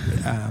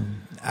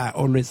 I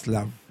always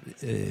love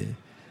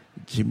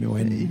Jimmy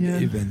when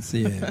events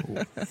here.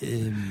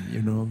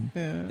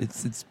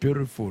 It's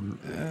beautiful.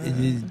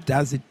 He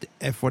does it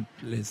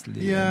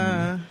effortlessly.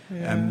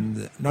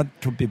 And not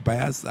to be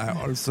biased, I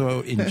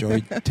also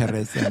enjoyed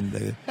Teresa and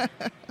the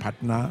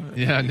partner.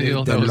 Yeah,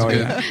 Neil, the that was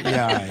lawyer. good.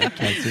 Yeah,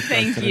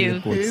 Thank really you.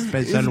 Good. He's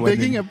Special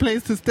begging a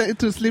place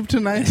to sleep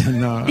tonight.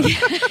 No.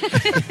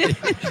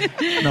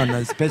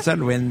 No,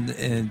 special when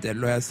the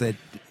lawyer said,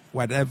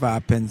 whatever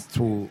happens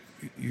to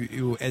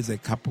you as a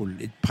couple,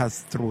 it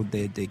passed through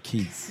the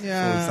kids.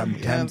 So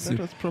sometimes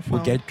we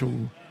get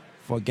to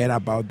forget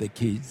about the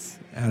kids.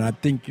 And I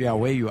think you are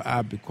where you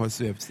are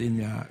because you have seen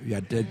your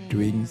dad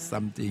doing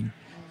something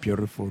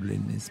beautiful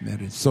in his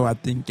marriage. So I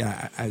think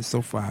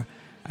so far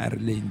I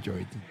really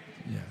enjoyed it.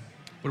 Yeah.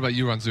 What about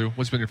you, Ranzu?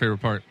 What's been your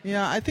favorite part?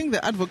 Yeah, I think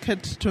the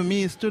advocate to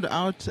me stood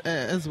out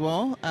as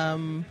well.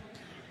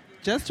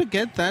 Just to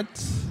get that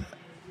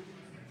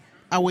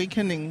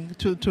awakening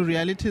to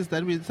realities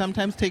that we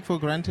sometimes take for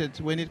granted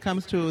when it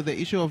comes to the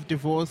issue of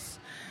divorce.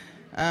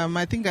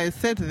 I think I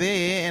sat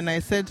there and I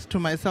said to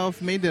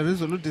myself, made a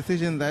resolute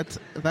decision that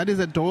is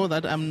a door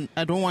that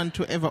I don't want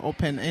to ever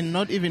open, and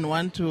not even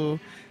want to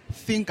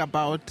think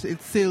about.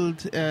 It's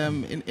sealed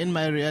in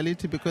my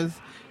reality, because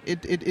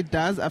it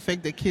does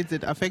affect the kids.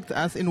 It affects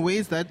us in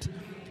ways that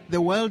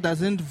the world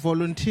doesn't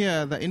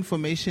volunteer the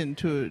information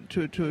to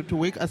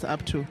wake us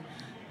up to.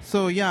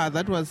 So yeah,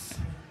 that was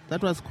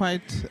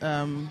quite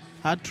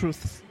hard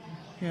truths.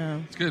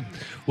 Yeah, it's good.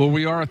 Well,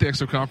 we are at the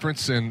EXO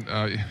conference, and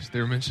they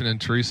were mentioning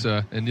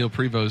Teresa and Neil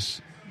Prevost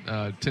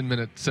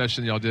 10-minute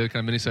session y'all did, kind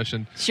of mini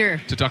session. Sure.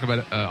 To talk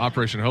about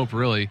Operation Hope.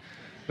 Really,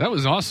 that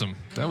was awesome.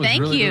 That was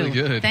really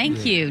good.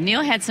 Thank you.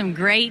 Neil had some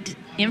great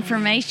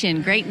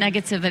information, great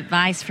nuggets of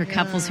advice for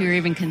couples who are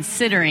even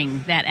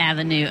considering that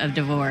avenue of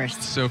divorce.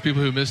 So,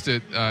 people who missed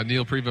it,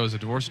 Neil Prevost is a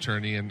divorce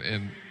attorney,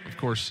 and of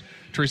course,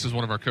 Teresa's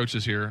one of our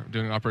coaches here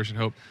doing Operation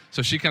Hope.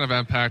 So she kind of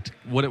unpacked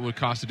what it would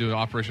cost to do an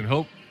Operation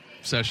Hope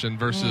session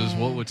versus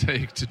what it would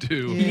take to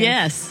do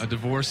a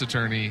divorce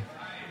attorney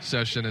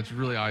session. It's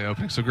really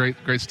eye-opening. So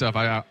great stuff.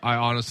 I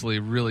honestly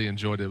really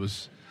enjoyed it. It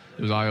was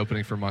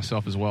eye-opening for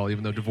myself as well,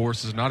 even though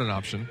divorce is not an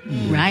option.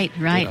 Right.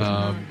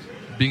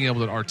 Being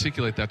able to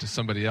articulate that to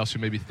somebody else who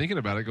may be thinking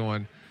about it,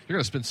 going, you're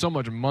going to spend so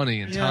much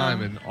money and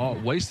time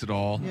and waste it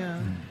all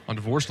on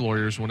divorce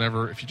lawyers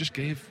if you just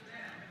gave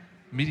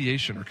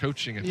mediation or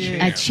coaching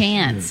a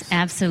chance.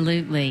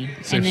 Absolutely.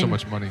 Save so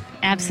much money.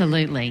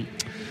 Absolutely.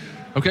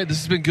 Okay, this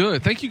has been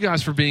good. Thank you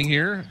guys for being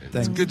here.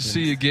 It's good to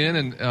see you again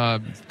and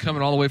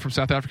coming all the way from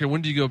South Africa.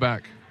 When do you go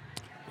back?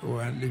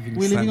 We're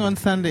leaving on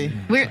Sunday.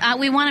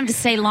 We want them to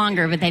stay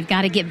longer, but they've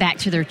got to get back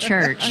to their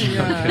church.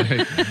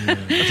 Okay.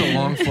 That's a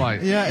long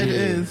flight. Yeah, it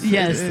is.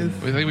 Yes. It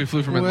is. I think we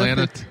flew from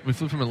Atlanta. We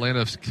flew from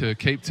Atlanta to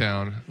Cape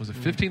Town. Was it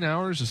 15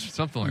 hours or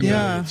something like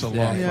that? It's a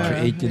long for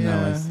flight. 18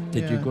 hours.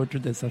 Did you go to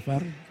the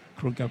safari?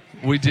 Kruger?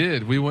 We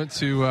did. We went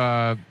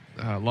to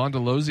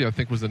Londolozi, I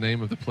think was the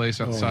name of the place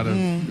outside of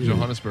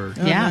Johannesburg.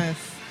 Oh, Yeah.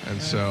 nice. And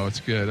so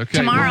it's good. Okay.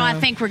 Tomorrow, I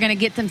think we're going to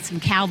get them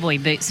some cowboy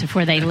boots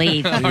before they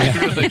leave.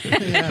 Really?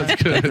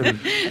 That's good.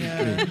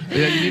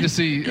 Yeah, you need to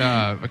see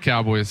a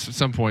cowboy at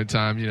some point in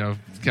time. You know,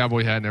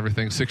 cowboy hat and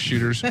everything, 6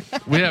 shooters.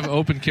 We have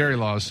open carry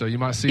laws, so you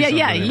might see something.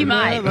 Yeah, you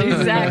might.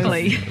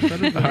 Exactly.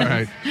 All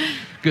right.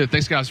 Good.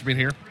 Thanks, guys, for being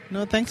here.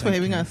 No, thanks for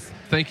having us.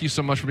 Thank you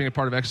so much for being a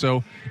part of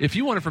EXO. If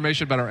you want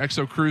information about our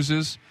EXO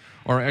cruises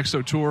or our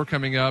EXO tour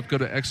coming up, go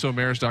to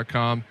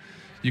exomarriage.com.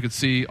 You can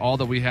see all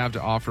that we have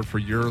to offer for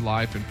your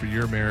life and for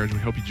your marriage. We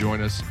hope you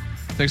join us.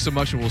 Thanks so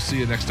much, and we'll see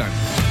you next time.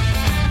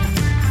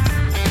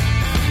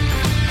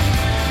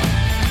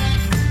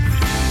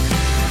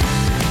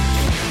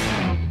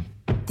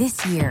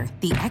 This year,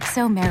 the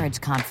EXO Marriage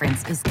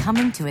Conference is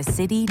coming to a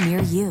city near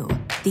you.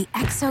 The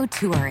EXO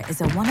Tour is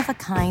a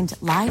one-of-a-kind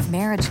live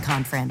marriage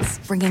conference,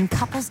 bringing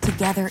couples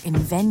together in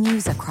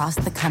venues across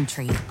the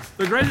country.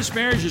 The greatest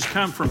marriages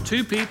come from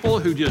 2 people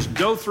who just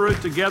go through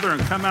it together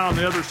and come out on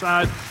the other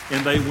side,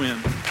 and they win.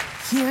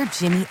 Hear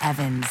Jimmy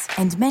Evans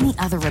and many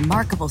other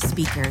remarkable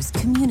speakers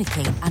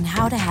communicate on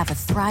how to have a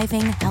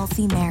thriving,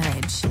 healthy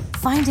marriage.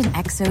 Find an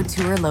EXO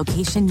Tour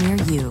location near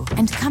you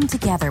and come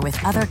together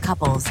with other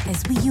couples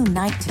as we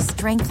unite to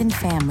strengthen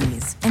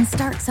families and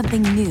start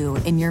something new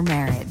in your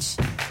marriage.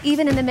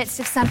 Even in the midst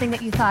of something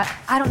that you thought,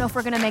 I don't know if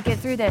we're going to make it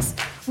through this,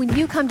 when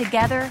you come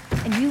together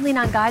and you lean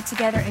on God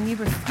together and you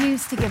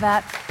refuse to give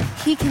up,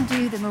 He can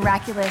do the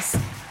miraculous.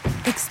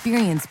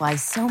 Experience why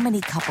so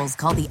many couples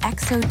call the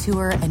EXO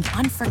Tour an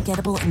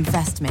unforgettable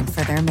investment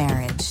for their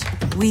marriage.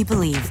 We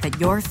believe that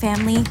your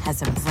family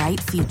has a bright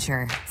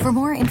future. For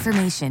more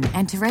information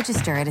and to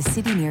register at a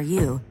city near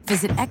you,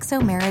 visit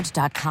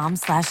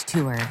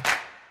exomarriage.com/tour.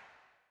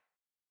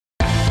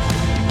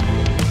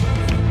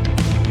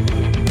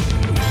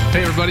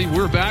 Hey, everybody.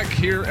 We're back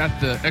here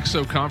at the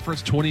EXO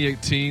Conference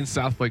 2018,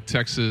 South Lake,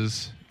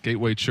 Texas,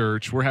 Gateway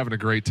Church. We're having a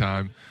great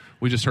time.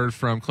 We just heard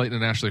from Clayton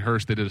and Ashley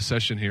Hurst. They did a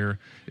session here.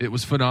 It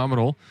was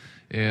phenomenal.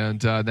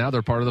 And now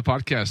they're part of the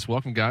podcast.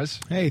 Welcome, guys.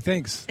 Hey,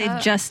 thanks. They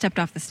just stepped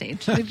off the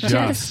stage.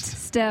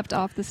 Just stepped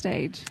off the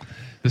stage.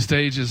 The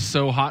stage is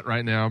so hot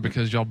right now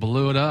because y'all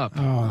blew it up.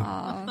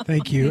 Oh,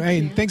 thank you. Hey,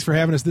 and thanks for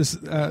having us.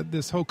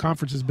 This whole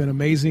conference has been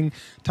amazing,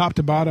 top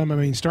to bottom. I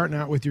mean, starting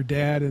out with your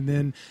dad, and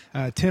then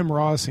Tim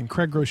Ross and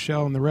Craig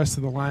Rochelle and the rest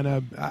of the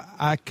lineup.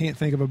 I can't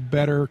think of a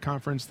better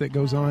conference that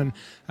goes on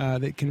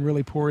that can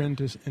really pour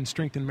into and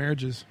strengthen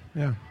marriages.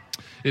 Yeah.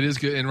 It is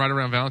good. And right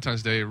around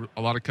Valentine's Day,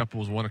 a lot of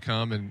couples want to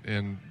come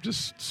and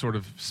just sort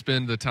of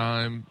spend the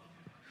time.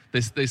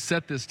 They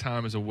set this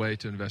time as a way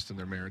to invest in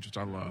their marriage, which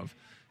I love.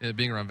 And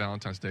being around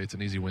Valentine's Day, it's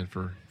an easy win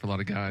for a lot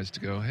of guys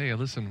to go, hey,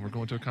 listen, we're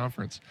going to a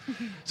conference.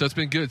 So it's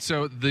been good.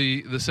 So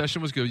the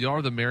session was good. Y'all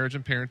are the marriage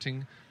and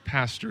parenting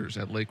pastors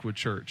at Lakewood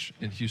Church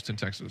in Houston,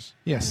 Texas.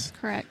 Yes. That's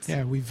correct.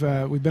 Yeah, we've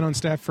been on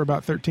staff for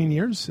about 13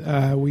 years.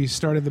 We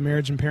started the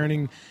marriage and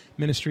parenting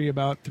ministry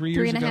about 3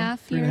 years ago.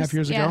 3.5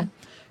 years ago.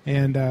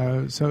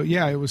 And so,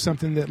 it was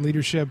something that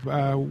leadership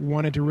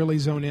wanted to really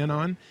zone in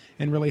on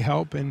and really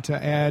help, and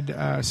to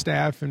add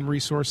staff and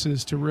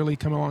resources to really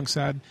come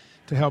alongside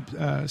to help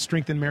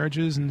strengthen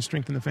marriages and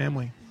strengthen the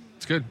family.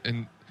 It's good.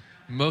 And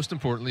most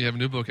importantly, you have a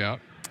new book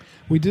out.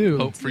 We do.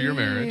 Hope for Your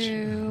Marriage.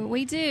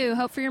 We do.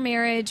 Hope for Your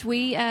Marriage.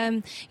 We,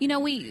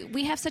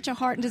 we have such a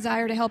heart and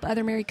desire to help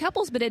other married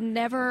couples, but we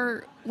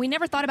never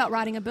thought about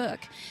writing a book.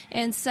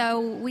 And so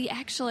we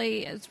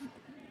actually,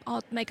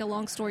 I'll make a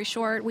long story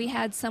short, we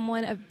had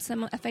a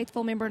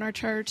faithful member in our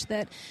church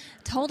that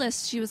told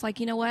us, she was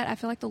like, you know what, I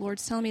feel like the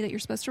Lord's telling me that you're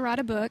supposed to write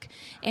a book,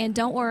 and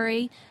don't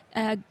worry,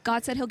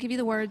 God said He'll give you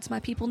the words. My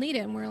people need it.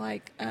 And we're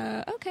like,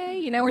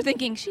 okay. We're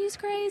thinking, she's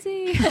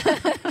crazy.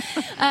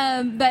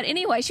 But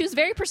anyway, she was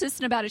very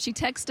persistent about it. She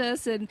texted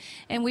us, and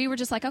we were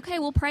just like, okay,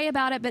 we'll pray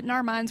about it. But in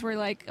our minds, we're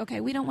like,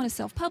 okay, we don't want to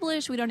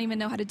self-publish. We don't even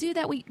know how to do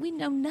that. We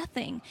know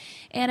nothing.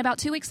 And about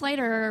 2 weeks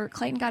later,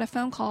 Clayton got a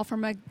phone call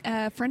from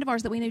a friend of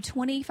ours that we knew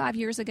 25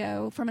 years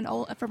ago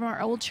from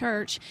our old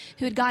church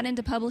who had gotten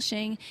into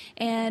publishing.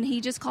 And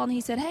he just called and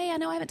he said, hey, I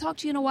know I haven't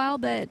talked to you in a while,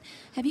 but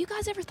have you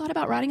guys ever thought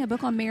about writing a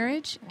book on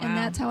marriage? Wow. And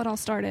that's how it all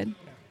started.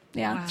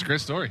 Yeah. Wow. It's a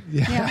great story.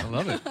 Yeah. I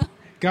love it.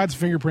 God's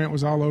fingerprint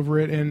was all over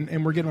it,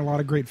 and we're getting a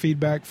lot of great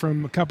feedback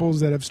from couples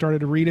that have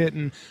started to read it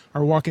and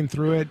are walking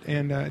through it.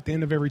 And at the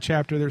end of every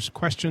chapter, there's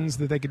questions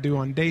that they could do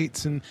on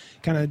dates, and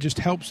kind of just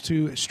helps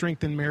to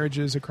strengthen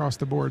marriages across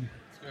the board.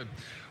 That's good.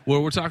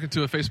 Well, we're talking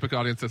to a Facebook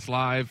audience that's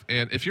live,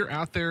 and if you're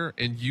out there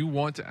and you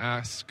want to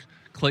ask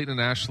Clayton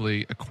and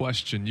Ashley a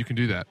question, you can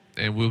do that.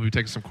 And we'll be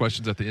taking some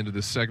questions at the end of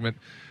this segment.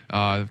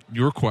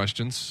 Your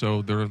questions,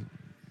 so they're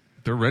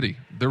they're ready.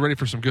 They're ready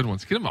for some good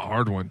ones. Get them a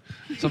hard one,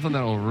 something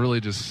that will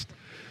really just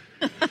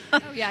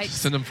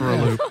send them for a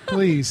loop.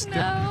 Please.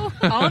 No.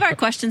 All of our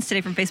questions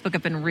today from Facebook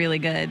have been really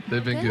good.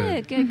 They've been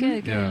good.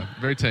 Good. Yeah,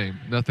 very tame.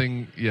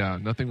 Nothing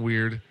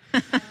weird.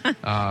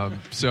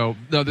 So,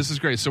 no, this is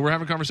great. So we're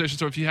having a conversation.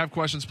 So if you have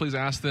questions, please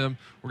ask them.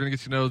 We're going to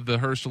get to know the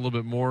Hurst a little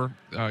bit more.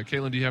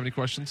 Caitlin, do you have any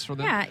questions for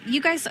them? Yeah,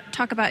 you guys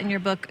talk about in your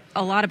book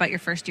a lot about your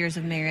first years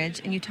of marriage,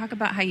 and you talk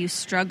about how you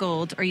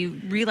struggled, or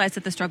you realized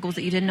that the struggle was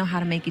that you didn't know how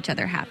to make each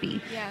other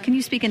happy. Yeah. Can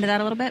you speak into that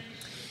a little bit?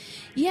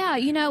 Yeah,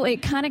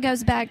 it kind of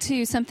goes back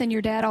to something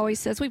your dad always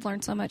says. We've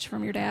learned so much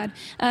from your dad.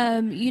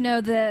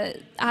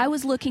 I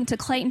was looking to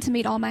Clayton to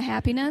meet all my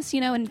happiness,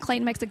 and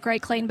Clayton makes a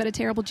great Clayton but a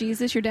terrible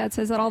Jesus. Your dad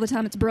says that all the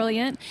time. It's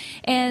brilliant.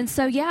 And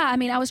so,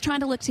 I was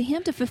trying to look to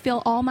him to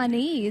fulfill all my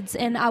needs,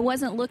 and I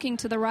wasn't looking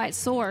to the right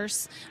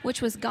source,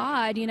 which was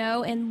God,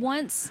 And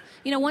once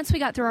we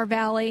got through our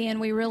valley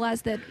and we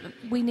realized that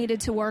we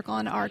needed to work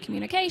on our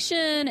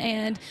communication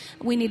and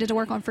we needed to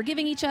work on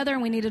forgiving each other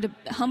and we needed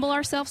to humble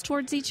ourselves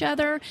towards each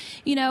other,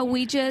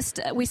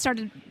 we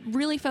started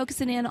really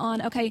focusing in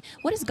on, okay,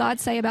 what does God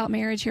say about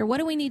marriage here? What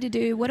do we need to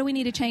do? What do we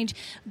need to change?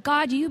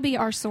 God, you be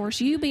our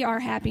source. You be our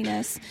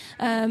happiness.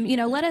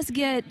 Let us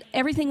get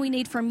everything we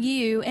need from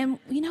you. And,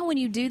 when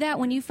you do that,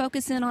 when you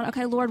focus in on,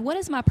 okay, Lord, what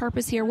is my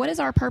purpose here? What is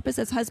our purpose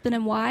as husband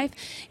and wife?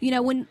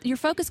 When your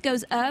focus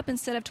goes up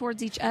instead of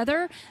towards each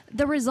other,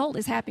 the result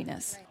is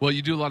happiness. Well,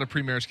 you do a lot of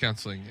pre-marriage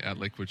counseling at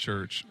Lakewood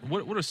Church.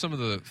 What are some of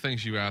the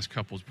things you ask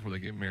couples before they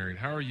get married?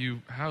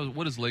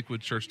 What is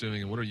Lakewood Church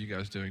doing, and what are you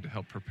guys doing to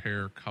help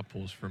prepare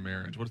couples for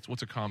marriage?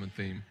 What's a common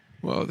theme?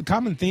 Well, the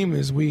common theme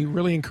is we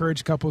really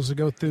encourage couples to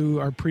go through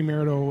our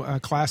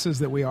premarital classes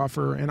that we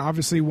offer. And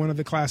obviously one of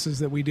the classes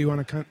that we do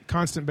on a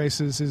constant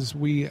basis is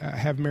we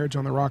have Marriage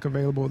on the Rock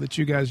available that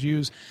you guys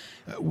use.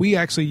 We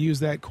actually use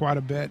that quite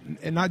a bit,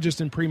 and not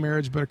just in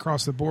pre-marriage, but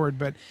across the board.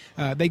 But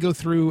they go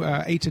through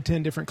 8 to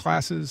 10 different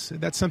classes.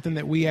 That's something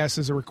that we ask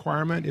as a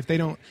requirement. If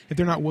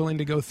they're not willing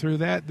to go through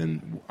that,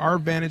 then our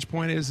vantage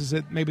point is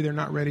that maybe they're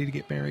not ready to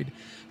get married.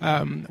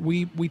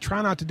 We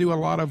try not to do a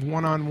lot of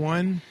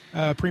one-on-one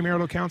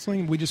premarital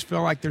counseling. We just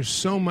feel like there's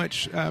so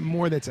much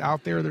more that's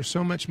out there. There's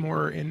so much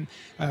more in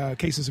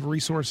cases of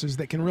resources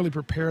that can really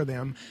prepare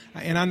them.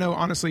 And I know,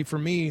 honestly, for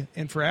me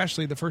and for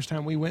Ashley, the first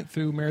time we went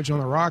through Marriage on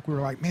the Rock, we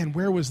were like, man,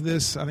 where was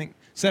this? I think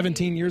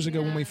 17 years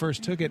ago when we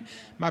first took it.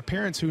 My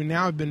parents, who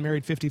now have been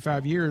married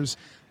 55 years,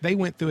 they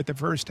went through it the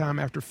first time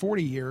after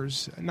 40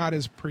 years, not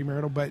as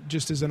premarital, but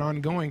just as an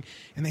ongoing.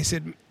 And they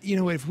said,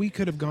 if we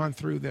could have gone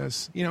through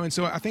this, and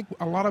so I think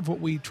a lot of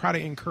what we try to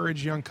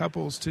encourage young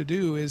couples to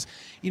do is,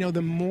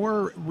 the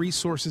more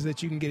resources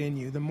that you can get in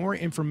you, the more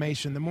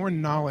information, the more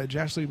knowledge.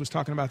 Ashley was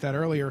talking about that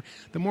earlier.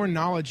 The more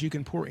knowledge you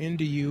can pour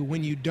into you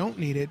when you don't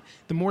need it,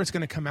 the more it's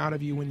going to come out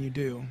of you when you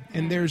do.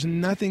 And there's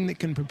nothing that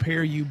can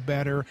prepare you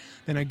better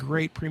than a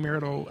great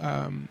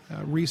premarital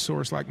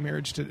resource like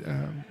Marriage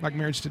on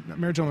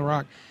the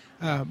Rock.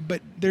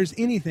 But there's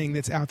anything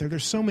that's out there.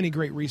 There's so many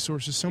great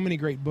resources, so many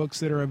great books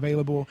that are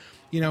available.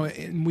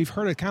 And we've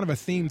heard a kind of a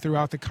theme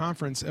throughout the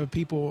conference of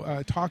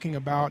people talking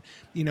about,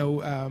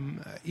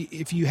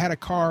 if you had a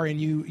car and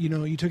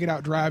you took it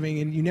out driving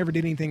and you never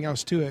did anything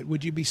else to it,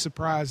 would you be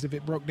surprised if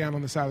it broke down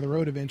on the side of the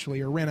road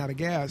eventually or ran out of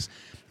gas?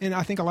 And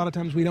I think a lot of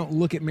times we don't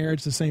look at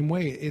marriage the same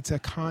way. It's a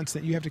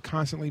constant. You have to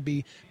constantly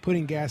be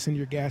putting gas in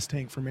your gas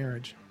tank for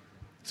marriage.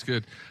 It's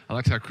good. I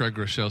liked how Craig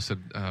Groeschel said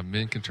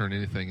men can turn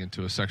anything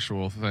into a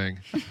sexual thing.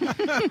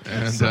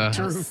 And so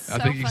true. I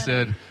think he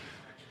said,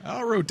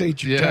 I'll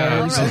rotate your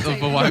tires. Yeah,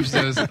 the wife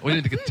says, we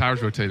need to get the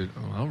tires rotated.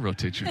 Oh, I'll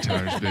rotate your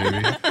tires,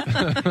 baby.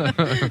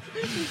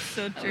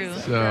 So true.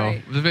 So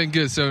it's been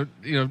good. So,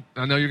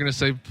 I know you're going to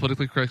say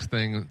politically correct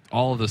thing.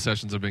 All of the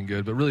sessions have been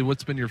good. But really,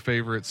 what's been your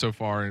favorite so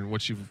far and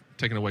what you've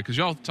taken away? Because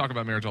y'all talk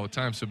about marriage all the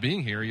time. So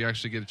being here, you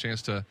actually get a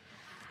chance to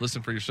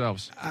listen for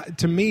yourselves.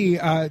 To me,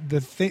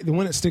 the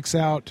one that sticks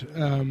out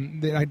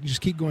that I just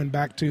keep going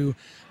back to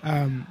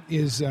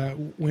is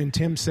when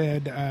Tim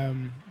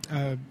said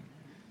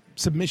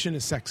submission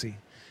is sexy.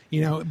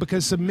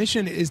 Because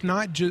submission is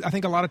not just, I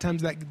think a lot of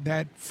times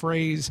that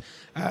phrase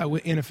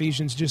in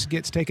Ephesians just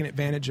gets taken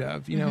advantage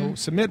of.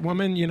 Submit,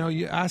 woman,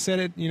 I said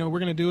it, we're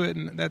going to do it,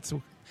 and that's.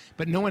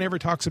 But no one ever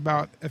talks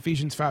about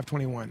Ephesians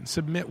 5:21.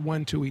 Submit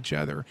one to each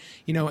other,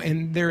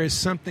 and there is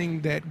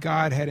something that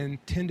God had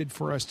intended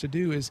for us to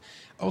do. Is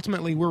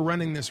ultimately we're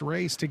running this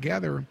race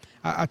together.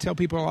 I tell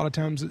people a lot of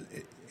times,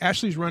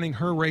 Ashley's running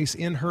her race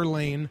in her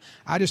lane.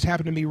 I just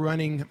happen to be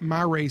running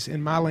my race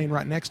in my lane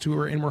right next to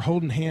her, and we're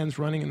holding hands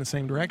running in the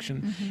same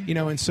direction.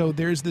 And so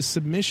there's this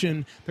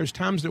submission. There's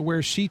times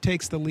where she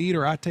takes the lead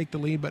or I take the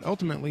lead, but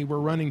ultimately we're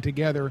running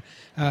together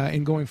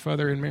and going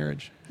further in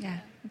marriage. Yeah,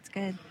 that's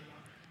good.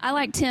 I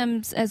like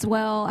Tim's as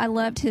well. I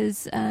loved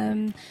his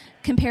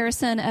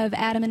comparison of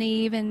Adam and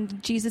Eve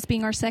and Jesus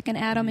being our second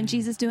Adam and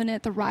Jesus doing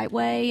it the right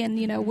way, and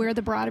we're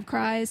the bride of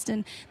Christ,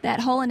 and that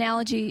whole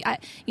analogy.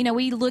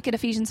 We look at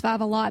Ephesians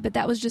 5 a lot, but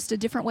that was just a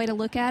different way to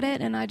look at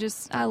it, and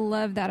I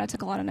love that. I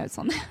took a lot of notes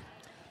on that.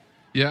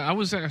 Yeah, I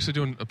was actually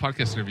doing a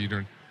podcast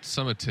interview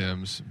some of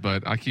Tim's,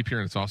 but I keep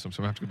hearing it's awesome, so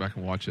I'm going to have to go back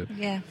and watch it.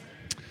 Yeah.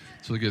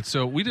 It's really good.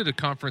 So we did a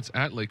conference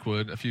at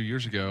Lakewood a few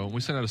years ago, and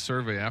we sent out a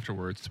survey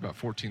afterwards. It's about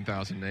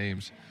 14,000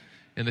 names.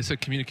 And they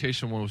said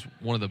communication was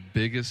one of the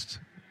biggest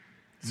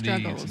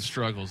needs and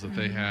struggles that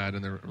they had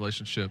in their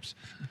relationships.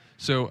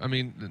 So, I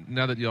mean,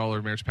 now that y'all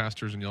are marriage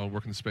pastors and y'all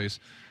work in the space,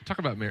 talk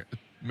about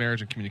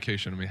marriage and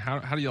communication. I mean, how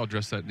do y'all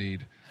address that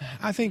need?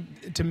 I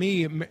think, to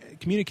me,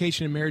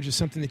 communication in marriage is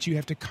something that you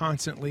have to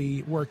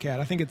constantly work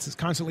at. I think it's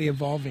constantly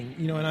evolving,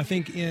 and I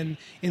think in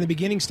the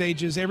beginning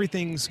stages,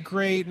 everything's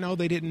great. No,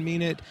 they didn't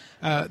mean it.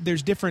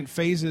 There's different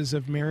phases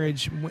of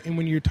marriage, and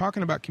when you're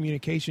talking about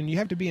communication, you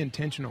have to be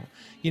intentional.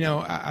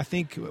 I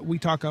think we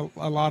talk a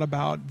lot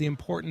about the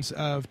importance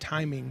of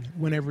timing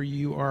whenever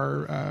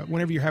you're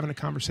having a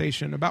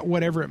conversation about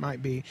whatever it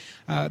might be,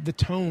 the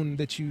tone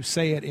that you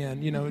say it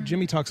in.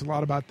 Jimmy talks a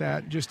lot about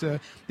that, just the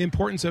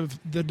importance of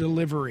the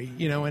delivery.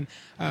 And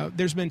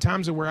there's been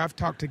times where I've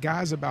talked to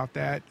guys about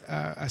that.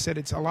 I said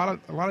it's a lot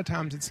of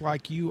times it's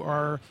like you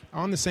are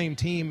on the same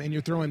team and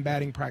you're throwing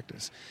batting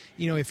practice.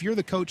 If you're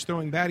the coach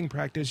throwing batting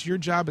practice, your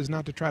job is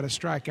not to try to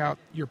strike out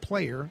your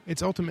player.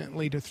 It's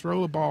ultimately to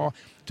throw a ball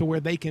to where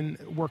they can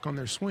work on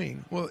their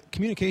swing. Well,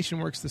 communication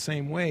works the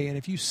same way, and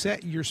if you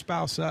set your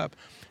spouse up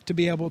to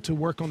be able to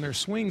work on their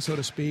swing, so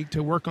to speak,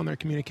 to work on their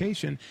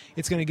communication,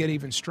 it's going to get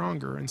even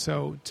stronger. And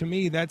so, to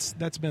me, that's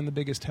been the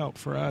biggest help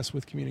for us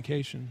with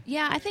communication.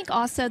 Yeah, I think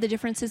also the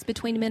differences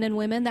between men and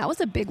women, that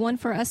was a big one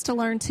for us to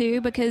learn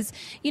too, because,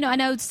 I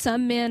know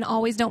some men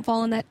always don't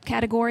fall in that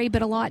category,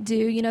 but a lot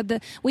do.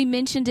 We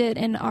mentioned it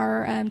in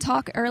our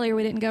talk earlier.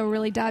 We didn't go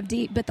really dive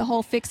deep, but the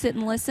whole fix it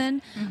and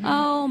listen. Mm-hmm.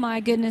 Oh my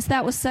goodness,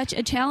 that was such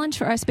a challenge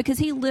for us, because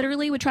he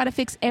literally would try to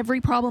fix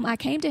every problem I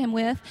came to him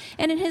with,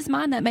 and in his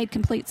mind that made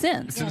complete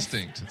sense.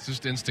 Instinct. It's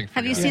just instinct.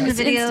 Have you seen the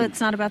video?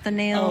 It's not about the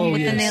nail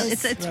with the nail.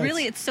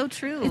 It's so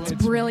true. It's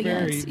brilliant.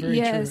 Very, very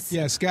true.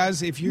 Yes,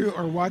 guys, if you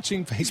are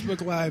watching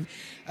Facebook Live,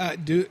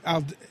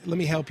 let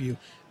me help you.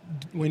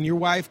 When your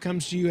wife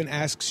comes to you and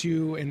asks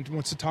you and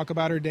wants to talk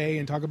about her day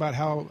and talk about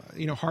how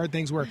hard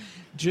things were,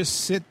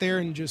 just sit there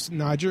and just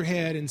nod your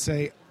head and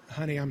say,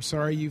 "Honey, I'm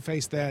sorry you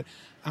faced that.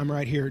 I'm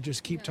right here.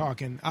 Just keep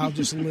talking. I'll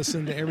just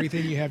listen to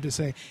everything you have to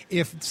say."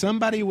 If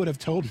somebody would have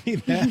told me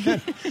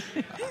that,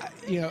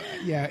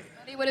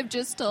 He would have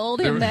just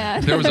told him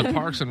that. There was a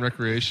Parks and Rec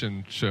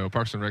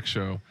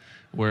show,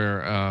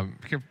 where I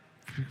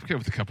forget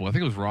what the couple. I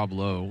think it was Rob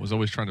Lowe was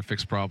always trying to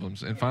fix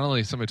problems, and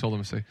finally somebody told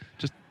him to say,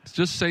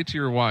 just say to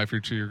your wife or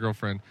to your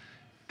girlfriend,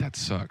 "That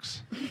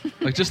sucks."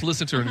 Like, just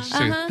listen to her and just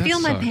say, "That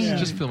feel sucks." my pain.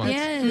 Just feel my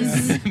pain.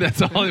 Yes.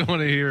 That's all I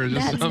want to hear. Is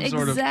just some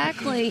sort of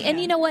exactly. And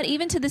you know what?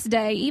 Even to this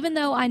day, even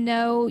though I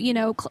know,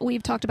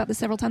 we've talked about this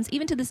several times.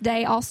 Even to this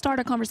day, I'll start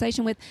a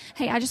conversation with,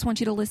 "Hey, I just want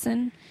you to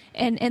listen,"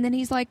 and then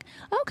he's like,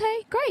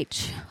 "Okay,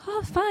 great.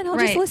 Oh, fine. I'll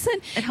just listen."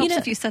 It helps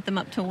if you set them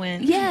up to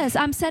win. Yes,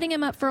 I'm setting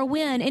him up for a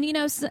win. And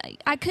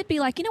I could be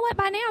like, what?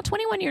 By now,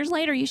 21 years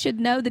later, you should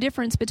know the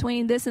difference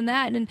between this and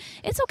that. And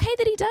it's okay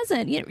that he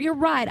doesn't. You're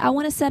right. I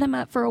want to set him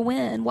up for a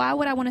win. Why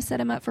would I want to set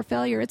him up for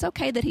failure? It's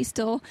okay that he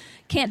still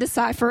can't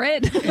decipher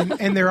it.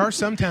 and there are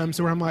some times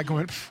where I'm like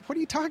going, "What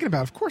are you talking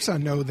about? Of course I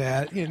know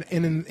that."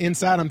 And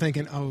inside I'm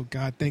thinking, "Oh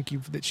God, thank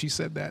you that she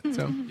said that."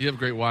 So you have a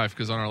great wife,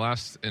 because on our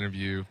last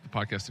interview, the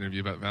podcast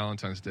interview about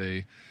Valentine's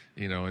Day,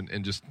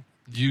 and just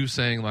you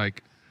saying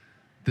like,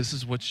 "This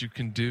is what you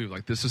can do.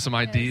 Like, this is some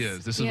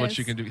ideas. This is what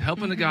you can do."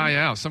 Helping a guy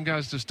out. Some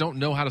guys just don't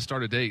know how to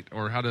start a date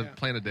or how to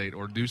plan a date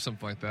or do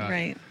something like that.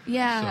 Right.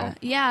 Yeah.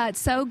 Yeah. It's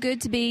so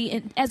good to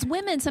be. As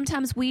women,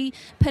 sometimes we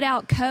put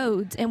out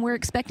codes and we're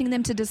expecting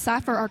them to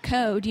decipher our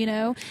code,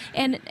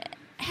 and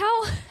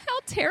how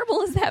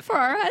terrible is that for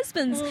our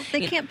husbands? Well,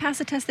 they can't pass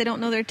a test they don't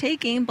know they're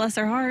taking. Bless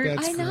their heart.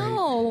 I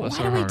know.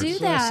 Why do we do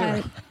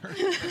that?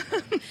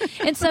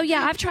 And so,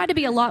 I've tried to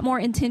be a lot more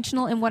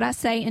intentional in what I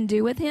say and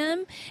do with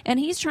him, and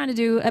he's trying to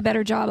do a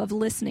better job of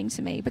listening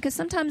to me, because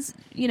sometimes,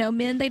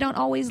 men, they don't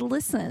always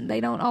listen. They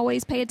don't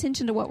always pay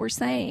attention to what we're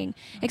saying,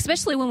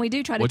 especially when we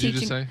do try to teach.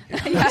 What'd you just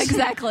say? Yeah,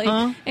 exactly.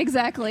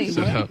 Exactly.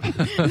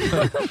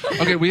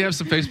 Okay, we have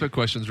some Facebook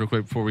questions real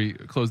quick before we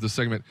close this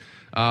segment.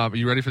 Are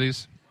you ready for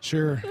these?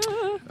 Sure.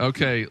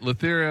 Okay,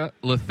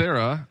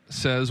 Lathera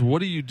says, "What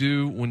do you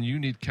do when you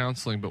need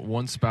counseling but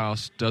one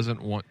spouse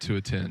doesn't want to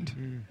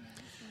attend?"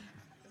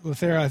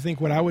 Lathera, I think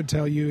what I would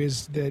tell you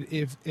is that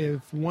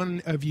if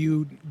one of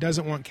you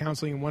doesn't want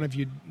counseling and one of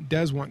you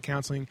does want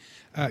counseling,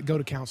 go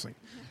to counseling.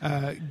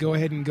 Go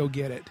ahead and go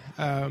get it,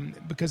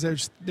 because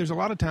there's a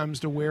lot of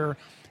times to where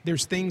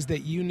there's things that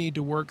you need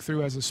to work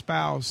through as a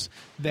spouse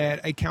that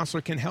a counselor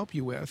can help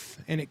you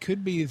with, and it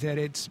could be that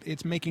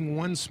it's making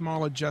one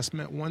small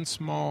adjustment, one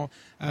small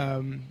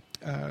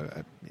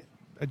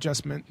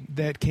adjustment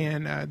that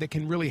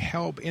can really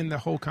help in the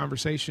whole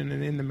conversation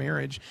and in the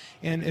marriage,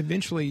 and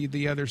eventually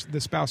the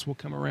spouse will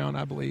come around,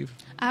 I believe.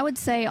 I would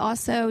say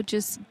also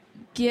just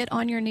get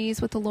on your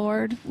knees with the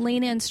Lord,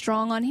 lean in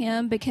strong on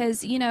Him,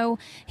 because,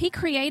 He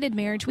created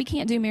marriage. We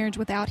can't do marriage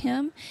without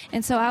Him.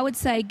 And so I would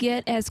say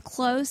get as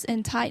close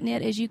and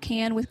tight-knit as you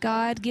can with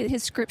God. Get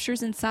His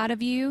scriptures inside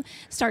of you.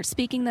 Start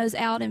speaking those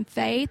out in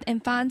faith,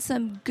 and find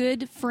some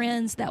good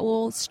friends that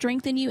will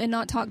strengthen you and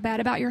not talk bad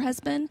about your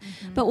husband,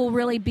 but will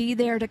really be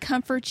there to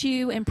comfort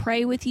you and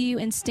pray with you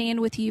and stand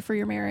with you for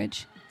your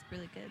marriage. That's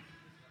really good.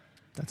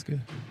 That's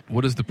good.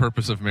 What is the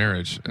purpose of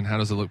marriage, and how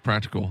does it look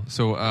practical?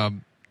 So,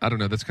 I don't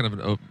know. That's kind of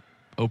an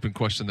open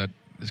question that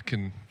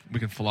we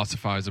can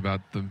philosophize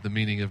about the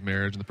meaning of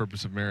marriage and the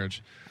purpose of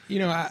marriage.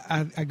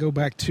 I go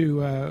back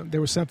to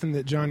there was something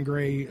that John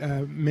Gray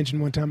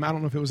mentioned one time. I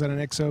don't know if it was at an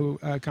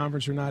EXO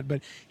conference or not,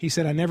 but he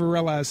said, "I never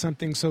realized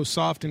something so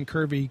soft and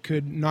curvy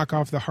could knock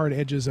off the hard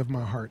edges of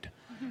my heart."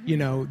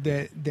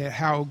 That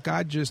how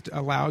God just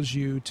allows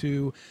you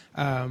to,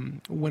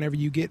 whenever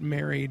you get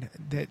married,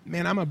 that,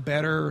 man, I'm a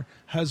better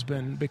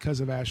husband because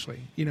of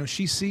Ashley.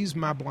 She sees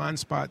my blind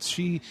spots.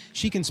 She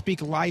can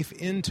speak life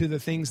into the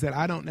things that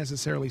I don't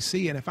necessarily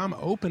see. And if I'm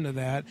open to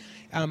that,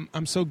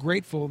 I'm so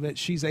grateful that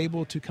she's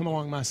able to come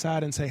along my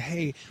side and say,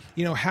 hey,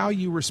 how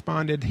you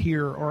responded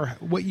here, or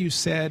what you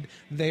said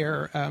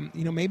there,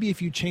 maybe if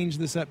you change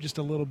this up just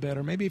a little bit,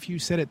 or maybe if you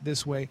said it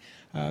this way,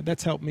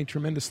 that's helped me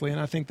tremendously.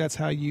 And I think that's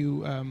how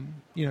you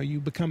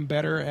become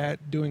better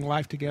at doing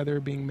life together,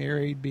 being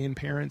married, being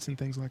parents, and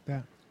things like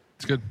that.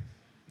 It's good.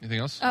 Anything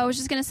else? I was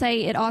just going to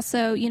say, it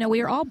also,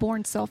 we are all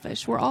born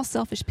selfish. We're all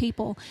selfish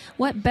people.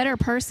 What better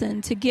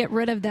person to get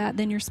rid of that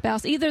than your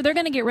spouse? Either they're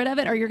going to get rid of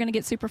it, or you're going to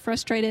get super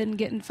frustrated and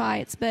get in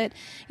fights. But,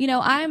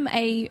 I'm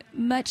a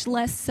much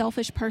less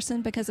selfish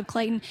person because of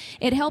Clayton.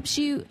 It helps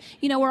you,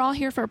 we're all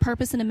here for a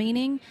purpose and a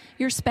meaning.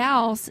 Your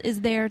spouse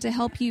is there to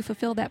help you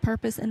fulfill that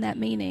purpose and that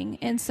meaning.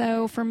 And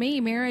so for me,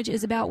 marriage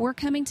is about we're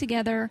coming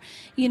together,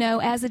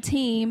 as a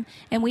team,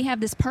 and we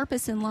have this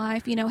purpose in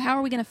life. How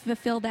are we going to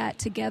fulfill that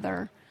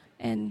together?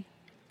 And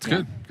it's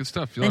good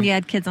stuff. And you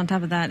add kids on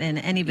top of that, and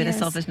any bit of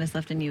selfishness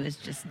left in you is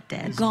just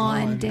dead.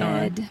 Gone,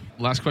 dead.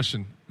 Last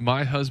question.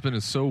 My husband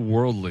is so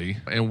worldly,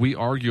 and we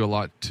argue a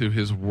lot to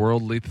his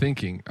worldly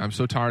thinking. I'm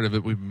so tired of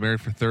it. We've been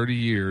married for 30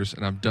 years,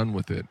 and I'm done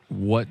with it.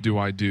 What do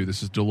I do?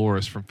 This is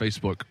Dolores from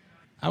Facebook.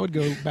 I would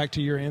go back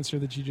to your answer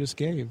that you just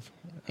gave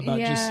about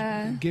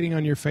just getting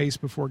on your face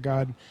before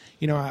God.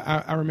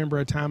 I remember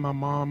a time my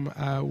mom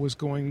was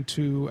going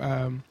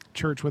to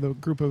church with a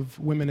group of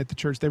women at the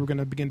church. They were going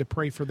to begin to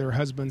pray for their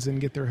husbands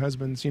and get their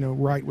husbands,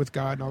 right with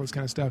God and all this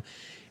kind of stuff.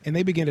 And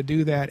they began to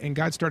do that, and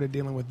God started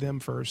dealing with them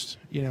first,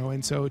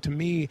 And so to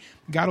me,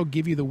 God will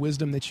give you the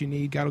wisdom that you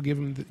need. God will give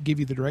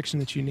you the direction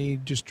that you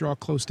need. Just draw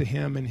close to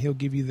Him, and He'll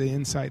give you the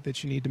insight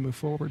that you need to move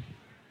forward.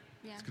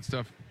 Yeah. It's good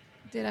stuff.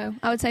 Ditto.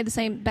 I would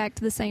say back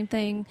to the same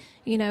thing,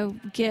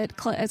 get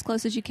as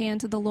close as you can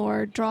to the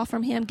Lord, draw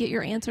from Him, get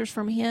your answers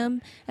from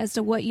Him as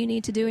to what you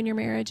need to do in your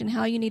marriage and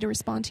how you need to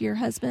respond to your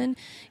husband.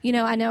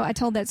 I know I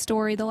told that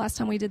story the last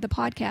time we did the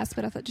podcast,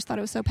 but I just thought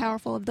it was so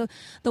powerful of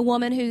the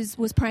woman who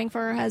was praying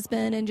for her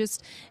husband,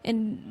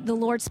 and the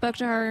Lord spoke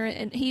to her,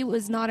 and he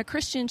was not a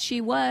Christian. She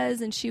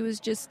was, and she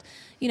was just,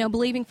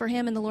 believing for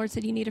him, and the Lord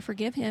said, you need to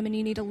forgive him, and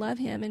you need to love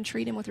him and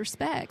treat him with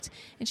respect.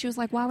 And she was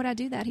like, why would I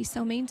do that? He's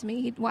so mean to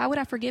me. Why would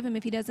I forgive him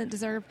if he doesn't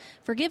deserve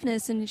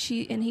forgiveness? And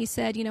he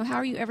said, how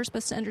are you ever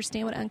supposed to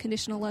understand what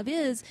unconditional love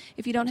is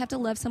if you don't have to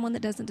love someone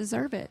that doesn't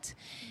deserve it?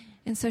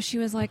 And so she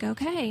was like,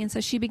 okay. And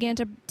so she began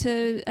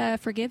to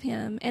forgive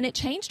him. And it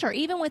changed her.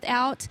 Even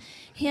without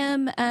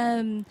him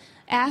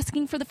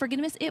asking for the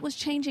forgiveness, it was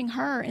changing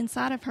her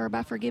inside of her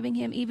by forgiving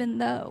him, even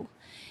though.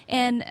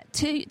 And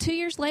 2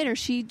 years later,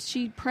 she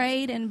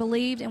prayed and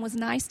believed and was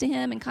nice to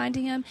him and kind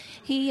to him.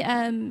 He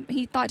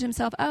thought to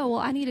himself, oh, well,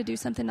 I need to do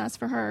something nice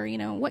for her.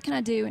 What can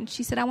I do? And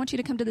she said, I want you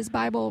to come to this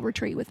Bible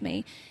retreat with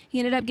me. He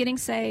ended up getting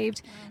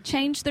saved,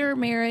 changed their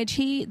marriage.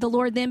 The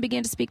Lord then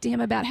began to speak to him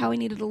about how he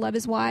needed to love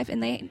his wife.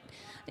 And they,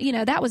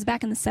 that was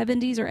back in the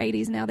 70s or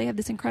 80s. Now they have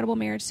this incredible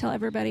marriage. Tell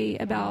everybody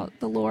about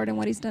the Lord and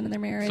what He's done in their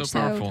marriage. So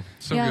powerful.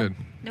 So good.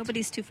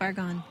 Nobody's too far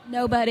gone.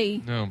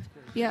 Nobody. No.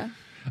 Yeah.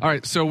 All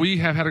right, so we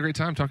have had a great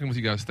time talking with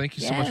you guys. Thank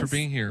you so much for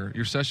being here.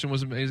 Your session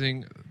was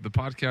amazing. The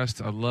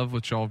podcast, I love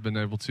what y'all have been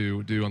able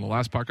to do on the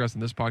last podcast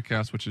and this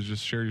podcast, which is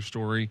just share your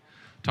story,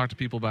 talk to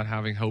people about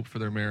having hope for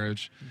their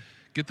marriage.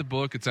 Get the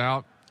book. It's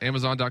out.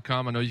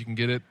 Amazon.com. I know you can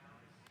get it.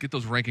 Get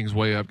those rankings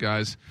way up,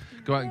 guys.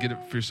 Go out and get it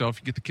for yourself.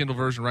 You get the Kindle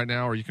version right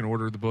now, or you can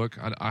order the book.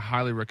 I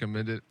highly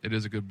recommend it. It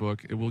is a good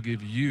book. It will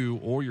give you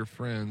or your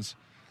friends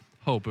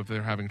hope if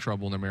they're having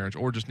trouble in their marriage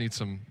or just need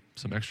some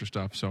extra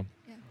stuff. So,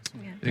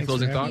 any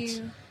closing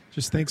thoughts?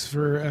 Just thanks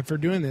for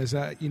doing this.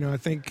 I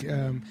think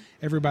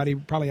everybody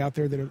probably out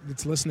there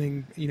that's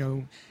listening,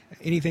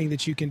 anything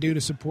that you can do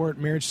to support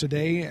Marriage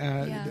Today,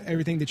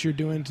 everything that you're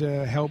doing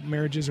to help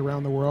marriages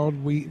around the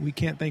world, we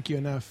can't thank you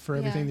enough for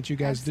everything that you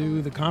guys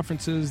do, the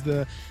conferences,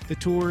 the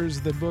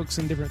tours, the books,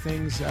 and different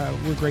things.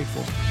 We're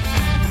grateful.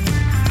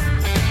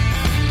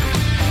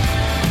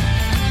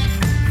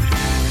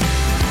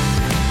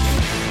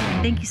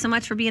 Thank you so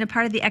much for being a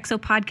part of the XO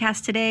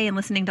podcast today and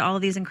listening to all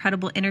of these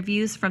incredible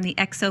interviews from the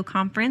XO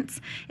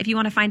conference. If you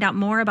want to find out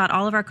more about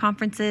all of our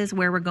conferences,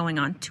 where we're going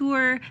on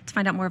tour, to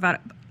find out more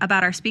about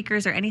our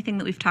speakers or anything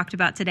that we've talked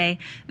about today,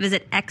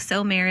 visit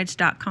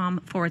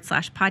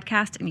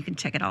xomarriage.com/podcast, and you can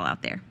check it all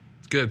out there.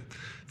 Good.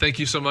 Thank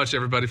you so much,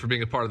 everybody, for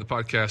being a part of the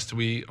podcast.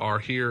 We are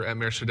here at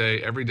Marriage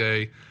Today every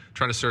day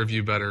trying to serve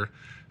you better.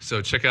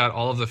 So check out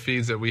all of the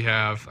feeds that we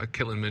have. Like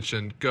Caitlin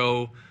mentioned,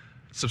 go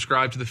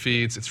subscribe to the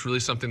feeds. It's really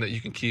something that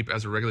you can keep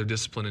as a regular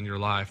discipline in your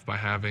life by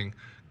having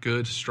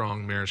good,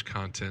 strong marriage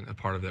content a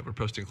part of that. We're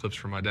posting clips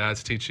from my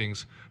dad's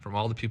teachings, from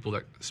all the people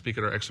that speak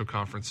at our XO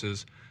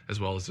conferences, as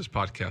well as this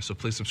podcast. So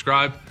please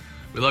subscribe.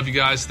 We love you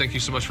guys. Thank you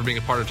so much for being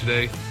a part of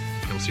today,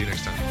 and we'll see you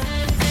next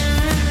time.